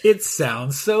 It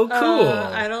sounds so cool.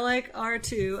 I don't like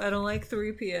R2. I don't like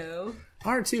 3PO.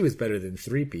 R2 is better than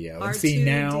 3PO. R2, and see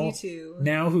D2.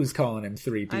 Now who's calling him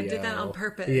 3PO? I did that on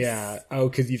purpose. Yeah. Oh,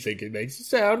 because you think it makes you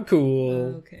sound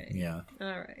cool. Okay. Yeah.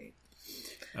 All right.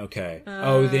 Okay.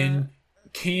 Then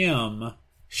Cam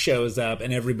shows up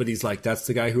and everybody's like, that's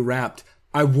the guy who rapped.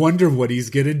 I wonder what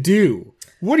he's going to do.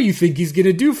 What do you think he's going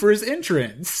to do for his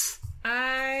entrance?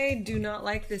 I do not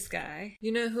like this guy.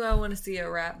 You know who I want to see a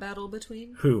rap battle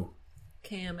between? Who?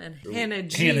 Cam and Hannah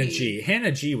G.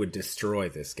 Hannah G would destroy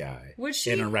this guy. Would she?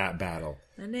 In a rap battle.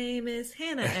 My name is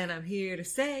Hannah and I'm here to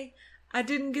say I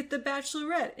didn't get the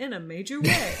Bachelorette in a major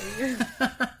way.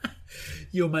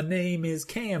 Yo, my name is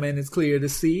Cam and it's clear to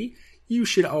see you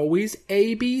should always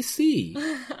ABC.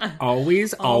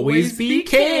 always be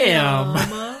Cam.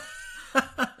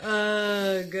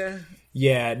 Ugh.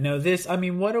 Yeah, no,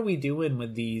 what are we doing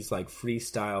with these, like,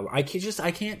 freestyle? I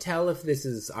can't tell if this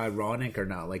is ironic or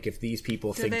not. Like, if these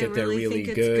people think that they're really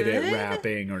good at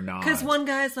rapping or not. Because one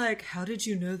guy's like, how did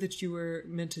you know that you were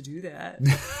meant to do that?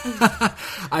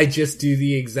 I just do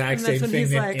the exact same thing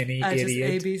that like, any I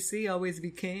idiot. Just ABC, always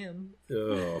be Cam.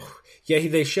 Oh. Yeah,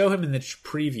 they show him in the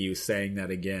preview saying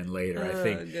that again later, I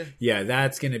think. Yeah,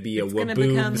 that's going to be a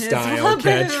Waboom style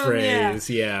catchphrase.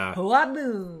 Yeah.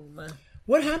 Waboom.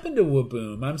 What happened to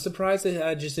Waboom? I'm surprised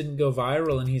that just didn't go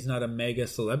viral and he's not a mega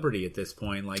celebrity at this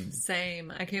point. Like,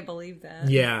 same. I can't believe that.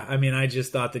 Yeah, I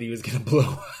just thought that he was going to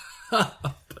blow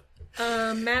up.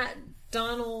 Matt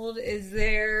Donald is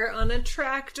there on a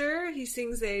tractor. He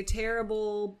sings a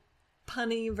terrible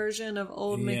punny version of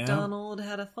Old MacDonald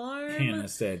Had a Farm. Hannah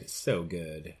said, so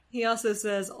good. He also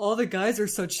says, all the guys are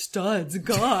such studs.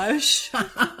 Gosh.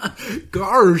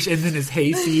 Gosh. And then his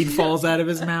hayseed falls out of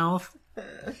his mouth.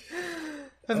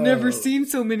 I've never seen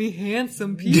so many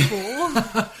handsome people.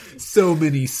 So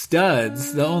many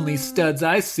studs. The only studs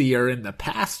I see are in the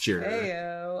pasture.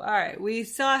 Heyo. All right. We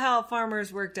saw how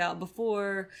Farmers worked out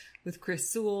before with Chris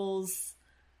Sewell's.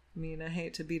 I mean, I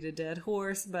hate to beat a dead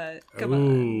horse, but come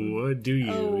on. Oh, do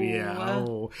you? Yeah.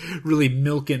 Really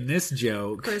milking this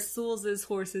joke. Chris Sewell's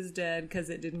horse is dead because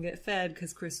it didn't get fed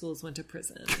because Chris Sewell's went to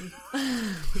prison.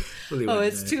 Really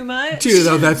it's too much?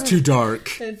 That's too dark.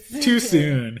 Too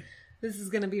soon. This is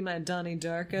going to be my Donnie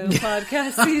Darko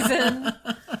podcast season.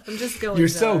 I'm just going You're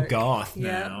dark. so goth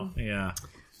now. Yeah.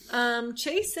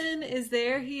 Chasen is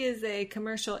there. He is a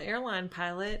commercial airline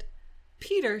pilot.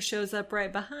 Peter shows up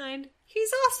right behind. He's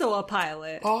also a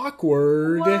pilot.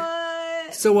 Awkward. What?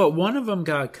 So one of them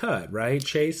got cut, right?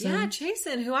 Chasen? Yeah,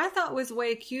 Chasen, who I thought was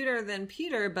way cuter than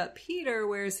Peter, but Peter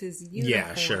wears his uniform.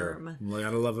 Yeah, sure.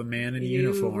 Gotta love a man in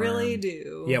uniform. You really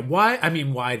do. Yeah, why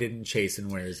didn't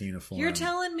Chasen wear his uniform? You're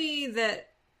telling me that,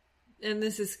 and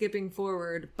this is skipping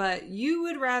forward, but you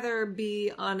would rather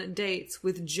be on dates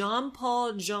with John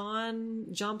Paul Jones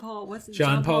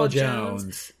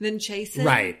than Chasen?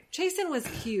 Right. Chasen was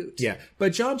cute. Yeah,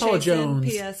 but John Paul Jones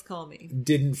P.S. call me.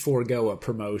 Didn't forego a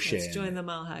promotion. Let's join the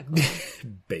Mile High Club.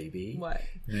 Baby. What?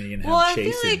 I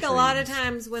feel like a lot of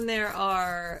times when there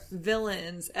are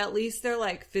villains, at least they're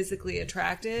like physically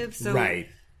attractive. So right.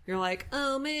 You're like,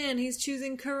 oh man, he's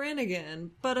choosing Corinne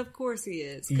again. But of course he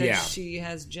is, because she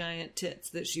has giant tits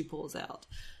that she pulls out.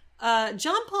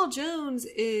 John Paul Jones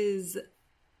is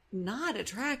not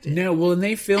attractive. No, well, and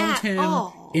they filmed him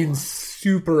in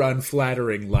super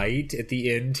unflattering light at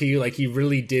the end too. Like, he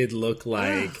really did look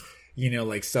like,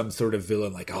 like some sort of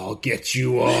villain. Like, I'll get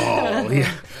you all.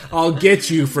 Yeah, I'll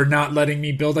get you for not letting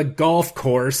me build a golf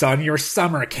course on your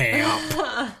summer camp.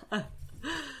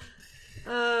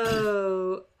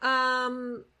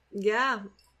 Yeah.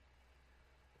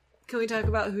 Can we talk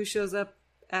about who shows up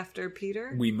after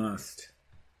Peter? We must.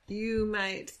 You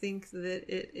might think that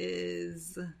it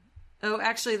is... Oh,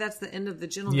 actually, that's the end of the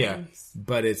Gentleman. Yeah,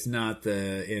 but it's not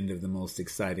the end of the most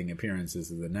exciting appearances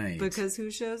of the night. Because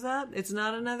who shows up? It's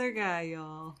not another guy,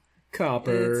 y'all.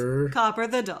 Copper. It's Copper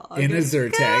the dog. In a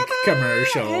Zyrtec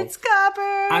commercial. It's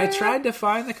Copper. I tried to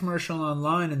find the commercial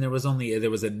online, and there was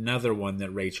another one that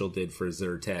Rachel did for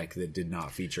Zyrtec that did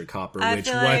not feature Copper.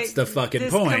 What's the fucking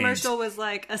point? This commercial was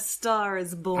like, A Star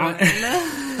is Born.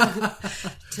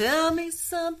 Tell me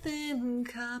something,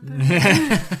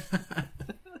 Copper.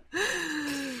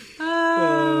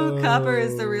 Copper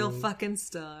is the real fucking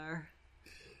star.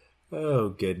 Oh,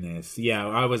 goodness. Yeah,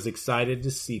 I was excited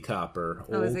to see Copper.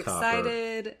 I was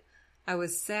excited. I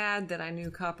was sad that I knew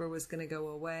Copper was going to go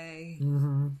away.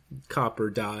 Mm-hmm.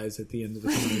 Copper dies at the end of the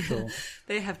commercial.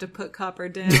 They have to put Copper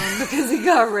down because he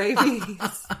got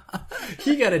rabies.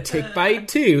 He got a tick bite,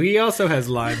 too. He also has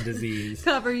Lyme disease.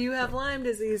 Copper, you have Lyme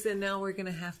disease, and now we're going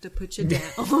to have to put you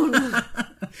down.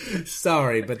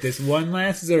 Sorry, but this one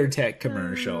last Zyrtec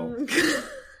commercial.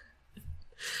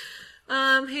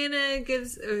 Hannah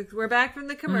gives... we're back from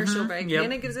the commercial break. Yep.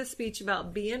 Hannah gives a speech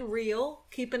about being real,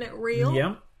 keeping it real.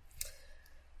 Yep.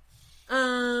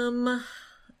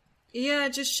 Yeah,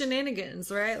 just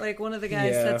shenanigans, right? Like one of the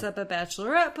guys sets up a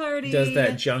bachelorette party. Does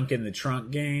that junk in the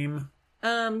trunk game.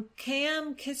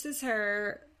 Cam kisses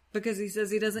her because he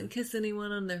says he doesn't kiss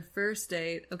anyone on their first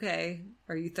date. Okay,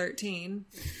 are you 13?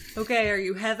 Okay, are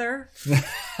you Heather?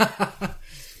 But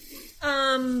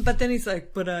then he's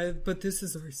like, but this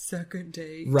is our second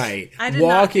date. Right.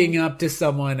 Walking up to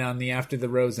someone on the After the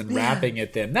Rose and rapping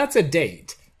at them. That's a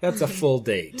date. That's a full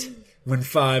date. When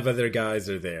 5 other guys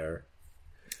are there.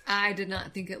 I did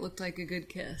not think it looked like a good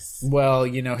kiss. Well,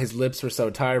 his lips were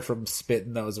so tired from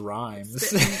spitting those rhymes.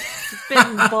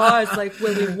 Spitting bars like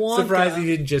Willy Wonka. Surprised he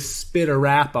didn't just spit a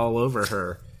rap all over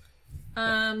her.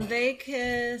 They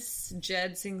kiss.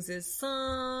 Jed sings his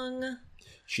song.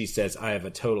 She says, I have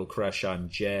a total crush on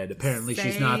Jed. Apparently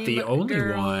she's not the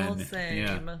only one.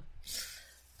 Same.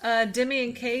 Yeah. Demi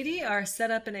and Katie are set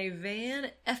up in a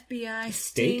van, FBI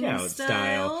stakeout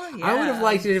style. Yeah. I would have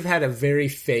liked it to have had a very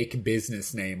fake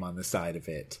business name on the side of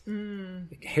it.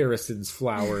 Like Harrison's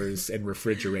Flowers and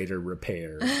Refrigerator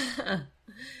Repair.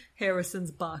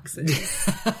 Harrison's Boxes.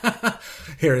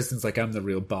 Harrison's like, I'm the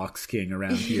real box king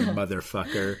around here,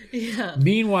 motherfucker. Yeah.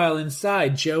 Meanwhile,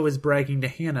 inside, Joe is bragging to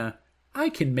Hannah, I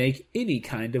can make any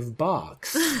kind of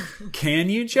box. Can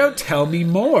you, Joe? Tell me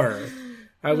more.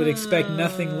 I would expect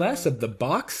nothing less of the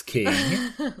Box King.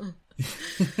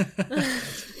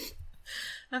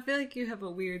 I feel like you have a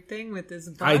weird thing with this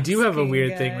Box I do have a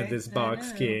weird guy. thing with this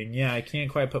Box King. Yeah, I can't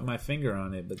quite put my finger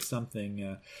on it, but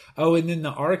something. And then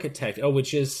the architect,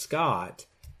 which is Scott.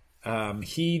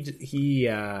 He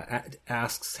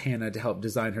asks Hannah to help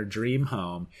design her dream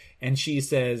home, and she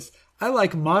says, I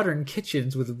like modern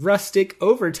kitchens with rustic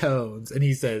overtones. And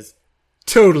he says,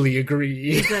 totally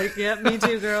agree. He's like, yep, me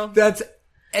too, girl. That's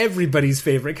everybody's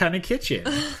favorite kind of kitchen.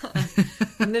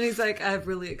 And then he's like, I have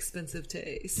really expensive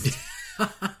taste.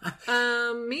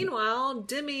 Meanwhile,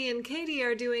 Demi and Katie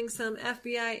are doing some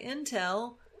FBI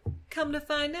intel. Come to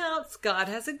find out, Scott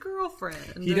has a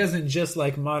girlfriend. He doesn't just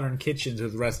like modern kitchens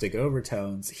with rustic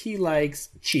overtones. He likes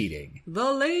cheating.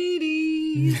 The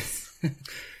ladies.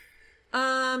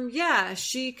 Yeah,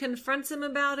 she confronts him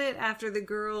about it after the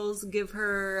girls give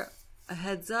her a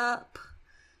heads up.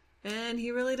 And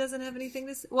he really doesn't have anything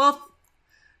to say. Well,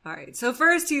 all right. So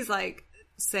first he's like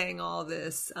saying all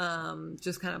this,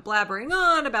 just kind of blabbering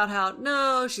on about how,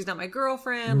 no, she's not my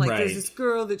girlfriend. Like, there's this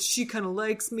girl that she kind of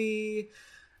likes me.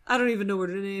 I don't even know what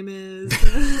her name is.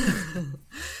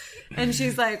 And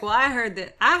she's like, well, I heard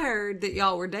that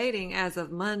y'all were dating as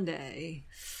of Monday.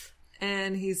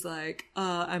 And he's like,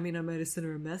 I might have sent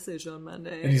her a message on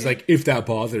Monday. And he's like, if that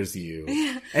bothers you.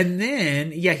 Yeah. And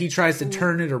then, he tries to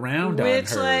turn it around on her.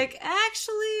 Which,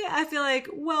 actually, I feel like,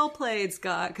 well played,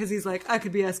 Scott. Because he's like, I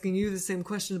could be asking you the same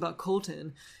question about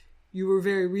Colton. You were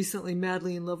very recently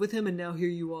madly in love with him, and now here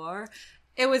you are.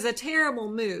 It was a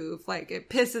terrible move. Like,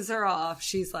 it pisses her off.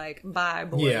 She's like, bye,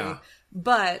 boy. Yeah.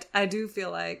 But I do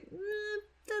feel like...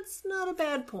 that's not a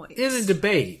bad point. In a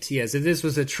debate, yes. If this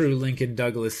was a true Lincoln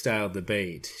Douglas style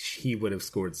debate, he would have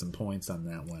scored some points on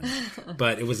that one.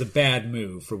 But it was a bad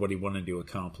move for what he wanted to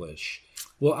accomplish.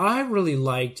 Well, I really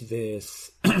liked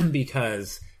this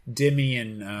because Demi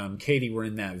and Katie were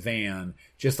in that van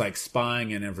just like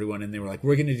spying on everyone, and they were like,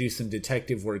 we're going to do some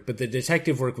detective work. But the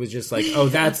detective work was just like, oh,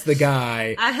 that's the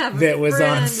guy that was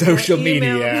on social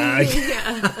media.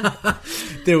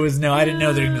 There was no, I didn't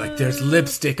know they were going to be like, there's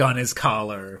lipstick on his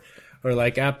collar. Or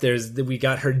like, we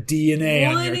got her DNA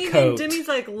on your coat. Demi's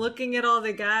like looking at all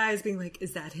the guys being like,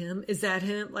 is that him? Is that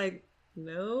him? Like,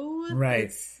 no.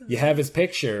 Right. You have his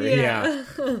picture. Yeah.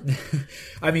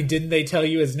 I mean, didn't they tell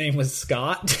you his name was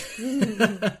Scott?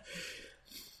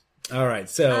 All right.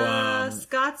 So,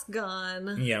 Scott's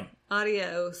gone. Yep.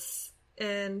 Adios.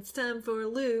 And it's time for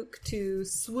Luke to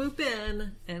swoop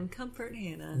in and comfort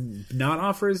Hannah. Not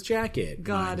offer his jacket.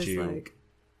 God is like,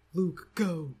 Luke,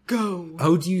 go, go.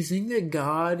 Oh, do you think that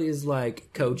God is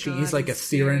like coaching? He's like a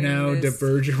Cyrano de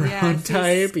Bergerac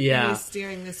type? He's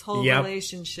steering this whole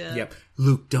relationship. Yep.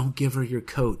 Luke, don't give her your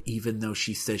coat even though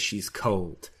she says she's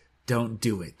cold. Don't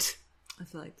do it. I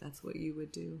feel like that's what you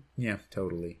would do. Yeah,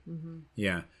 totally. Mm-hmm.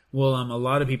 Yeah. Well, a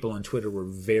lot of people on Twitter were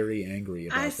very angry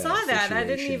about that. I saw that.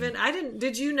 Situation.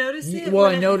 Did you notice it? Well,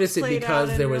 I noticed it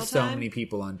because there was so many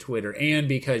people on Twitter and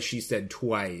because she said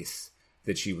twice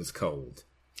that she was cold.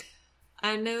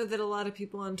 I know that a lot of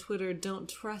people on Twitter don't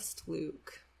trust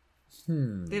Luke.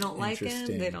 They don't like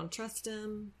him. They don't trust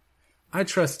him. I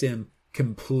trust him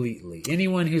completely.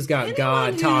 Anyone who's got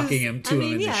God talking to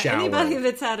him in the shower. Anybody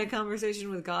that's had a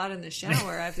conversation with God in the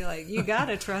shower, I feel like you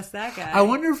gotta trust that guy. I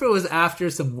wonder if it was after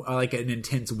some like an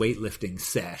intense weightlifting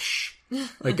sesh.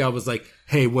 Like God was like,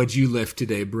 "Hey, what'd you lift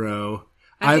today, bro?"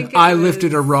 I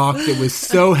lifted a rock that was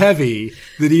so heavy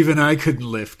that even I couldn't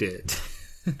lift it.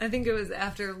 I think it was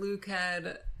after Luke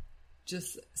had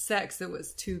just sex that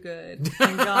was too good,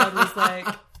 and God was like,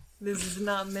 "This is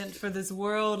not meant for this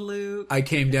world, Luke." I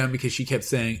came down because she kept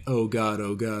saying, "Oh God,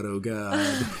 oh God, oh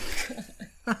God."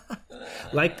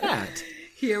 Like that.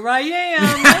 Here I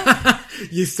am.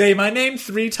 You say my name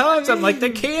 3 times. I'm like the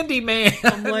Candy Man.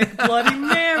 I'm like Bloody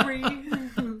Mary.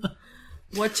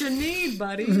 What you need,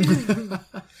 buddy?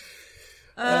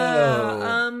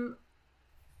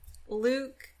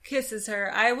 Luke kisses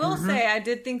her. I will say I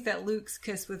did think that Luke's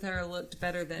kiss with her looked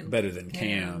better than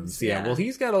Cam's. Yeah, well,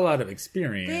 he's got a lot of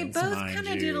experience. They both kind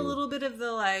of did a little bit of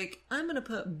the like, I'm going to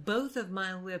put both of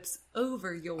my lips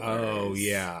over yours. Oh,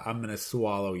 yeah. I'm going to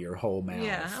swallow your whole mouth.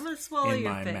 Yeah, I'm going to swallow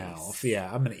your face. Mouth. Yeah,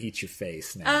 I'm going to eat your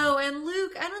face now. Oh, and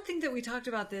Luke, I don't think that we talked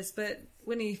about this, but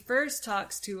when he first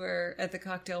talks to her at the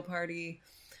cocktail party,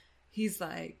 he's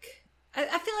like, I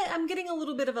feel like I'm getting a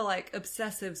little bit of a like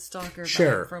obsessive stalker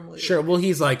vibe from Luke. Sure. Well,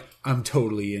 he's like, I'm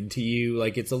totally into you.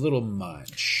 Like, it's a little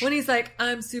much. When he's like,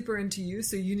 I'm super into you,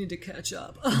 so you need to catch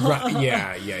up. Right.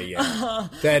 Yeah.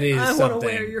 That is something. I want to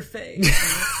wear your face.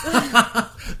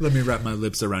 Let me wrap my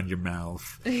lips around your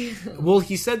mouth. Well,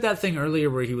 he said that thing earlier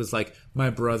where he was like, my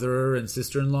brother and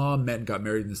sister-in-law met and got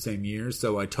married in the same year,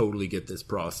 so I totally get this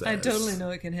process. I totally know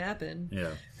it can happen.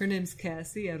 Yeah. Her name's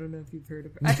Cassie. I don't know if you've heard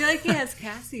of her. I feel like he has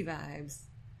Cassie vibes.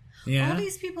 Yeah. All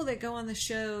these people that go on the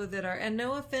show that are, and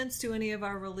no offense to any of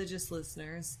our religious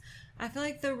listeners, I feel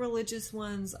like the religious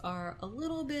ones are a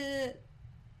little off.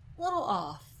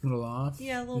 A little off?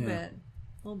 Yeah, a little bit.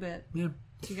 Yeah.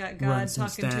 You got God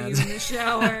talking to you in the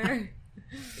shower.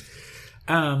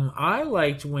 I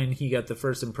liked when he got the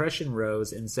first impression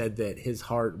rose and said that his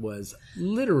heart was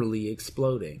literally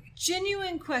exploding.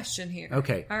 Genuine question here.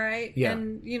 Okay. All right? Yeah.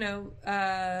 And,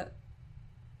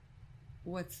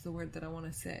 what's the word that I want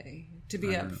to say? To be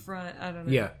upfront, I don't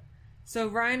know. Yeah. So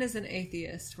Ryan is an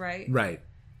atheist, right? Right.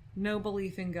 No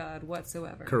belief in God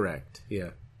whatsoever. Correct.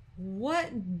 Yeah. What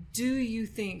do you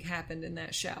think happened in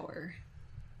that shower?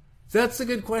 That's a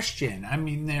good question. I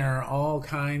mean, there are all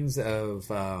kinds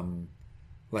of,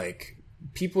 like,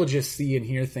 people just see and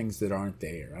hear things that aren't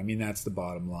there. I mean, that's the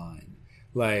bottom line.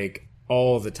 Like,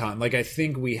 all the time. Like, I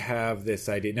think we have this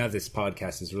idea. Now, this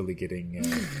podcast is really getting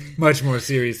much more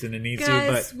serious than it needs to.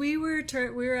 But we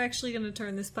were actually going to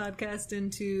turn this podcast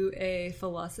into a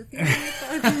philosophy,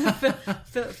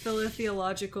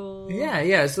 theological.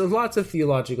 Yeah. So lots of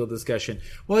theological discussion.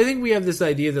 Well, I think we have this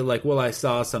idea that, like, well, I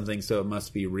saw something, so it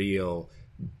must be real,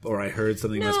 or I heard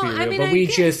something must be real. I mean, but we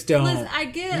just don't. Listen, I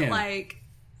get like,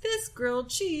 this grilled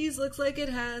cheese looks like it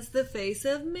has the face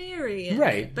of Mary in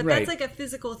it. But that's like a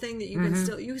physical thing that you can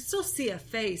you still see a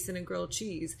face in a grilled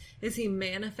cheese. Is he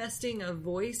manifesting a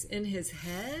voice in his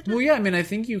head? Well, yeah, I mean, I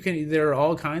think there are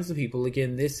all kinds of people.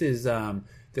 Again, this is,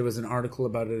 there was an article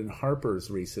about it in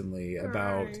Harper's recently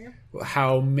about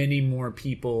how many more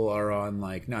people are on,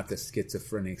 like, not the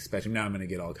schizophrenic spectrum. Now I'm going to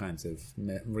get all kinds of,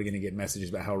 we're going to get messages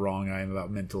about how wrong I am about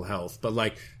mental health. But,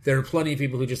 like, there are plenty of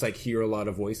people who just, like, hear a lot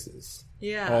of voices.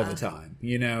 Yeah. All the time,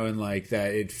 and like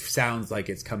that it sounds like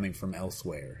it's coming from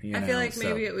elsewhere. I feel like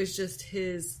maybe it was just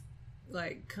his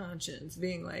like conscience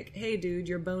being like, "Hey, dude,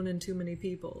 you're boning too many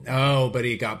people." Oh, but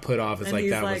he got put off as like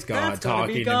that was God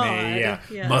talking to me.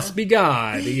 Yeah, must be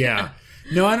God. Yeah.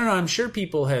 No, I don't know. I'm sure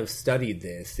people have studied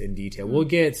this in detail. We'll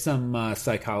get some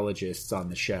psychologists on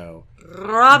the show.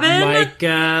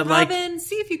 Robin,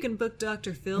 see if you can book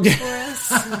Dr. Phil for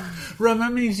us.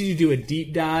 Remember to do a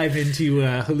deep dive into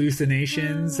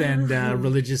hallucinations and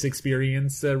religious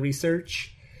experience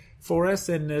research for us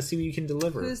and see what you can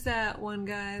deliver. Who's that one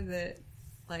guy that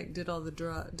like does all the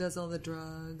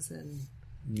drugs and?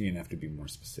 You didn't have to be more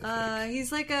specific.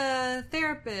 He's like a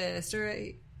therapist or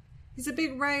he's a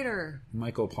big writer.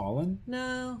 Michael Pollan?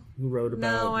 No. Who wrote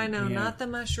about... No, I know. Yeah. Not the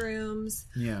mushrooms.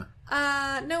 Yeah.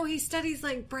 No, he studies,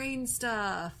 like, brain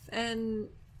stuff. And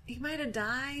He might have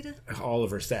died.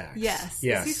 Oliver Sacks. Yes.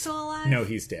 Is he still alive? No,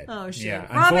 he's dead. Oh, shit. Yeah.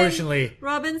 Robin, Unfortunately.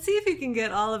 Robin, see if you can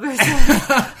get Oliver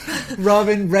Sacks.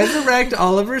 Robin, resurrect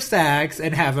Oliver Sacks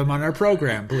and have him on our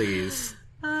program, please.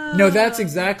 No, that's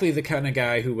exactly the kind of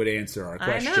guy who would answer our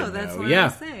question. I know, that's what I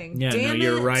was saying. Yeah, Damn no,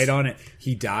 you're it. right on it.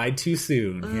 He died too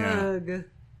soon. Ugh. Yeah.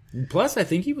 Plus, I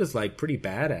think he was like pretty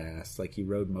badass. Like he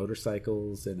rode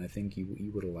motorcycles, and I think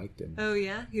you would have liked him. Oh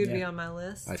yeah, he would be on my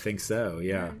list. I think so.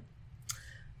 Yeah.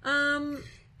 Um.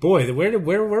 Boy, where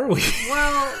were we?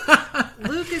 Well,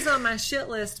 Luke is on my shit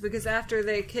list because after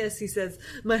they kiss, he says,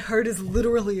 "My heart is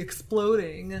literally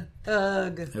exploding."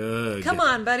 Ugh. Come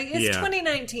on, buddy. It's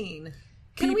 2019.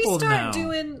 Can People we start know.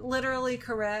 doing literally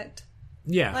correct?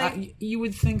 Yeah, Like, you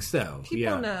would think so.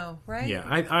 People know, right? Yeah,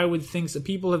 I would think so.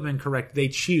 People have been correct. They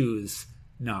choose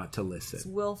not to listen. It's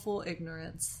willful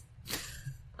ignorance.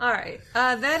 All right.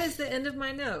 That is the end of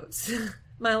my notes.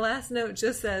 My last note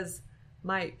just says,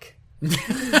 Mike. Do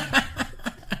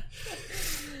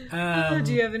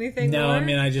you have anything No, more? I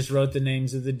mean, I just wrote the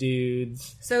names of the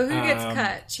dudes. So who gets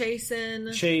cut?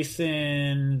 Chasen,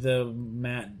 the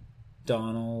Matt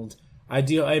Donald.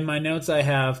 In my notes I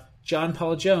have John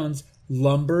Paul Jones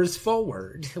lumbers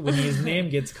forward when his name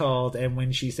gets called, and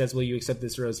when she says, "Will you accept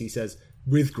this rose?" he says,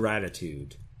 "With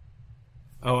gratitude."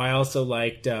 Oh, I also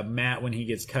liked Matt when he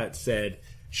gets cut said,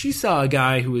 "She saw a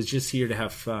guy who was just here to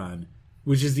have fun,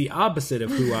 which is the opposite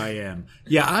of who I am.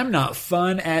 Yeah, I'm not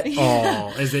fun at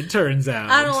all, as it turns out.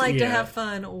 I don't like to have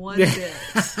fun one bit."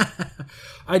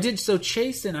 I did. So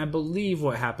Chasen, I believe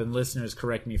what happened, listeners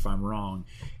correct me if I'm wrong,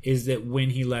 is that when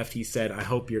he left, he said, "I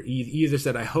hope you're," either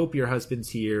said, "I hope your husband's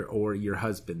here," or "Your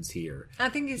husband's here." I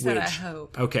think he said, "I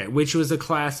hope." Okay, which was a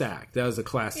class act. That was a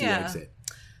classy Yeah. exit.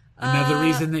 Another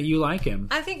reason that you like him.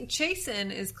 I think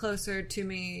Chasen is closer to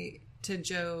me to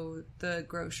Joe the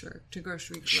grocer, to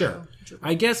Grocery Sure. Joe.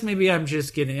 I guess maybe I'm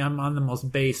on the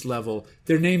most base level.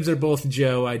 Their names are both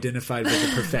Joe, identified with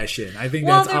the profession. I think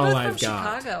that's they're all both I've from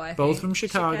got. Chicago, I think. Both from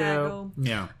Chicago.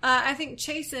 Yeah. I think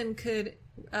Chasen could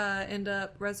end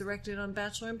up resurrected on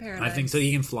Bachelor in Paradise. I think so.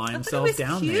 He can fly himself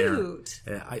down cute.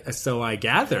 there. So I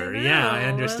gather. I Yeah, I know.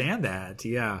 understand that.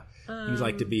 Yeah. You'd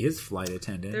like to be his flight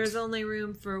attendant. There's only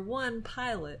room for one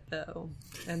pilot, though,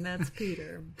 and that's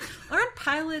Peter. Aren't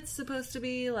pilots supposed to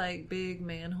be like big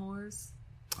man whores?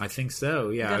 I think so.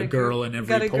 Yeah, Got a girl in every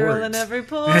port. Got a girl in every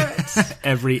port.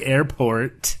 Every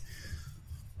airport.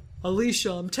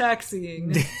 Alicia, I'm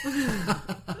taxiing.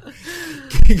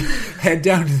 Head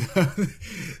down to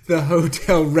the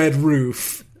Hotel Red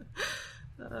Roof.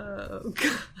 Oh,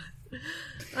 God.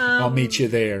 I'll meet you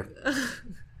there.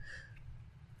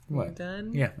 What? You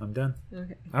done? Yeah, I'm done.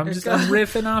 Okay. I'm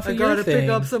riffing off of I your gotta thing. pick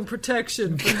up some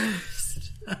protection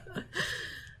first.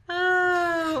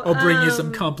 I'll bring you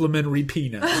some complimentary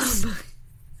peanuts.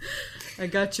 I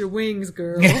got your wings,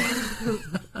 girl.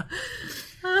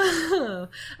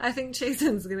 I think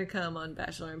Chasen's gonna come on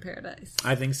Bachelor in Paradise.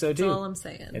 I think so too. That's all I'm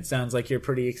saying. It sounds like you're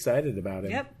pretty excited about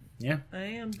it. Yep. Yeah. I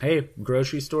am. Hey,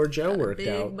 grocery store Joe worked Big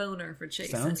out. boner for Chasen.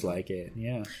 Sounds like it.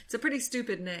 Yeah. It's a pretty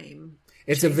stupid name.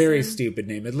 It's a very stupid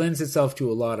name. It lends itself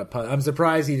to a lot of I'm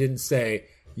surprised he didn't say,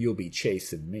 "You'll be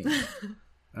chasing me."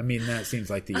 I mean, that seems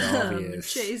like the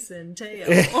obvious. Chasing tail.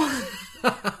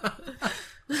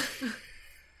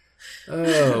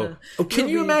 Oh, can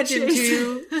you be imagine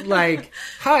chasing. too? Like,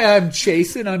 "Hi, I'm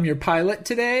Chasen. I'm your pilot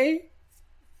today."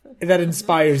 That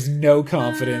inspires no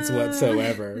confidence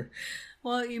whatsoever.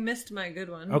 Well, you missed my good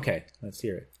one. Okay, let's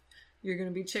hear it. You're going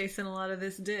to be chasing a lot of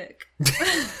this dick.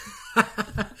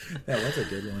 That was a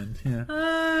good one. Yeah.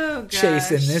 Oh, gosh.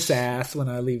 Chasing this ass when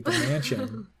I leave the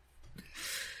mansion.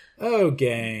 Oh,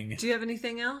 gang. Do you have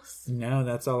anything else? No,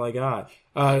 that's all I got.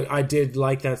 I did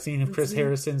like that scene of Chris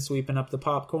Harrison sweeping up the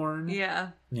popcorn. Yeah.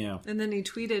 Yeah. And then he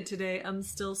tweeted today, "I'm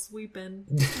still sweeping."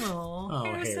 Aw, Oh,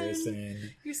 Harrison.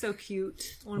 Harrison. You're so cute.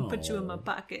 I want to put you in my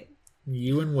pocket.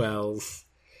 You and Wells.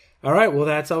 All right, well,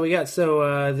 that's all we got.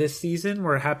 So this season,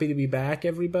 we're happy to be back,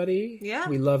 everybody. Yeah.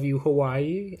 We love you,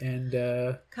 Hawaii.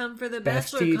 And Come for the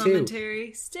Best to Bachelor you too.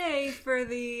 commentary. Stay for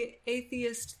the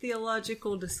atheist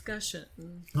theological discussion.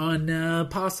 on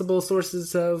possible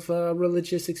sources of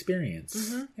religious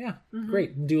experience. Yeah,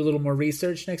 great. Do a little more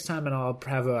research next time, and I'll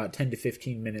have about 10 to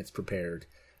 15 minutes prepared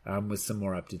with some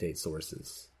more up-to-date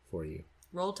sources for you.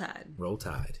 Roll Tide. Roll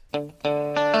Tide.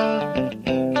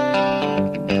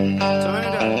 Turn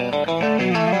it up.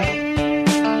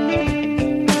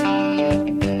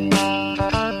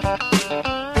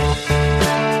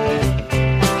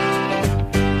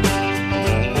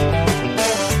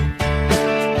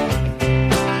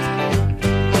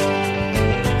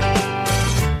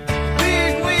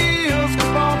 Big wheels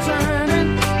keep on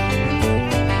turning.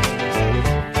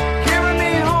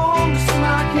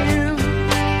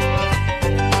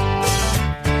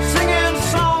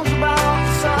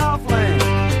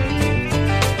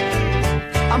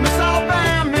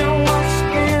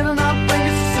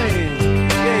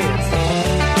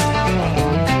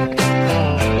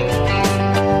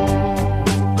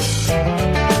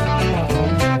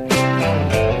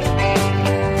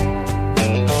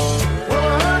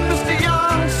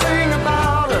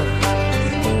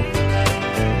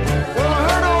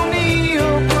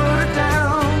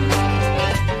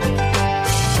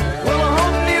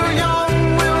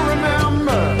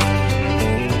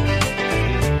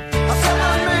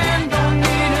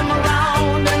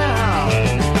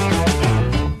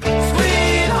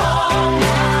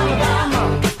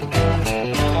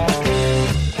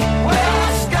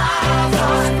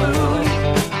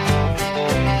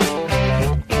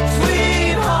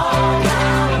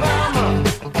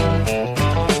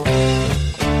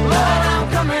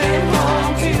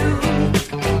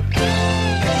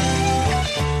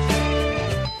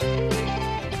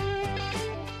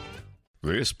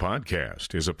 This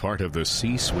podcast is a part of the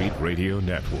C-Suite Radio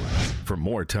Network. For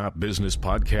more top business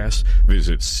podcasts,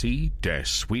 visit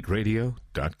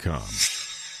c-suiteradio.com.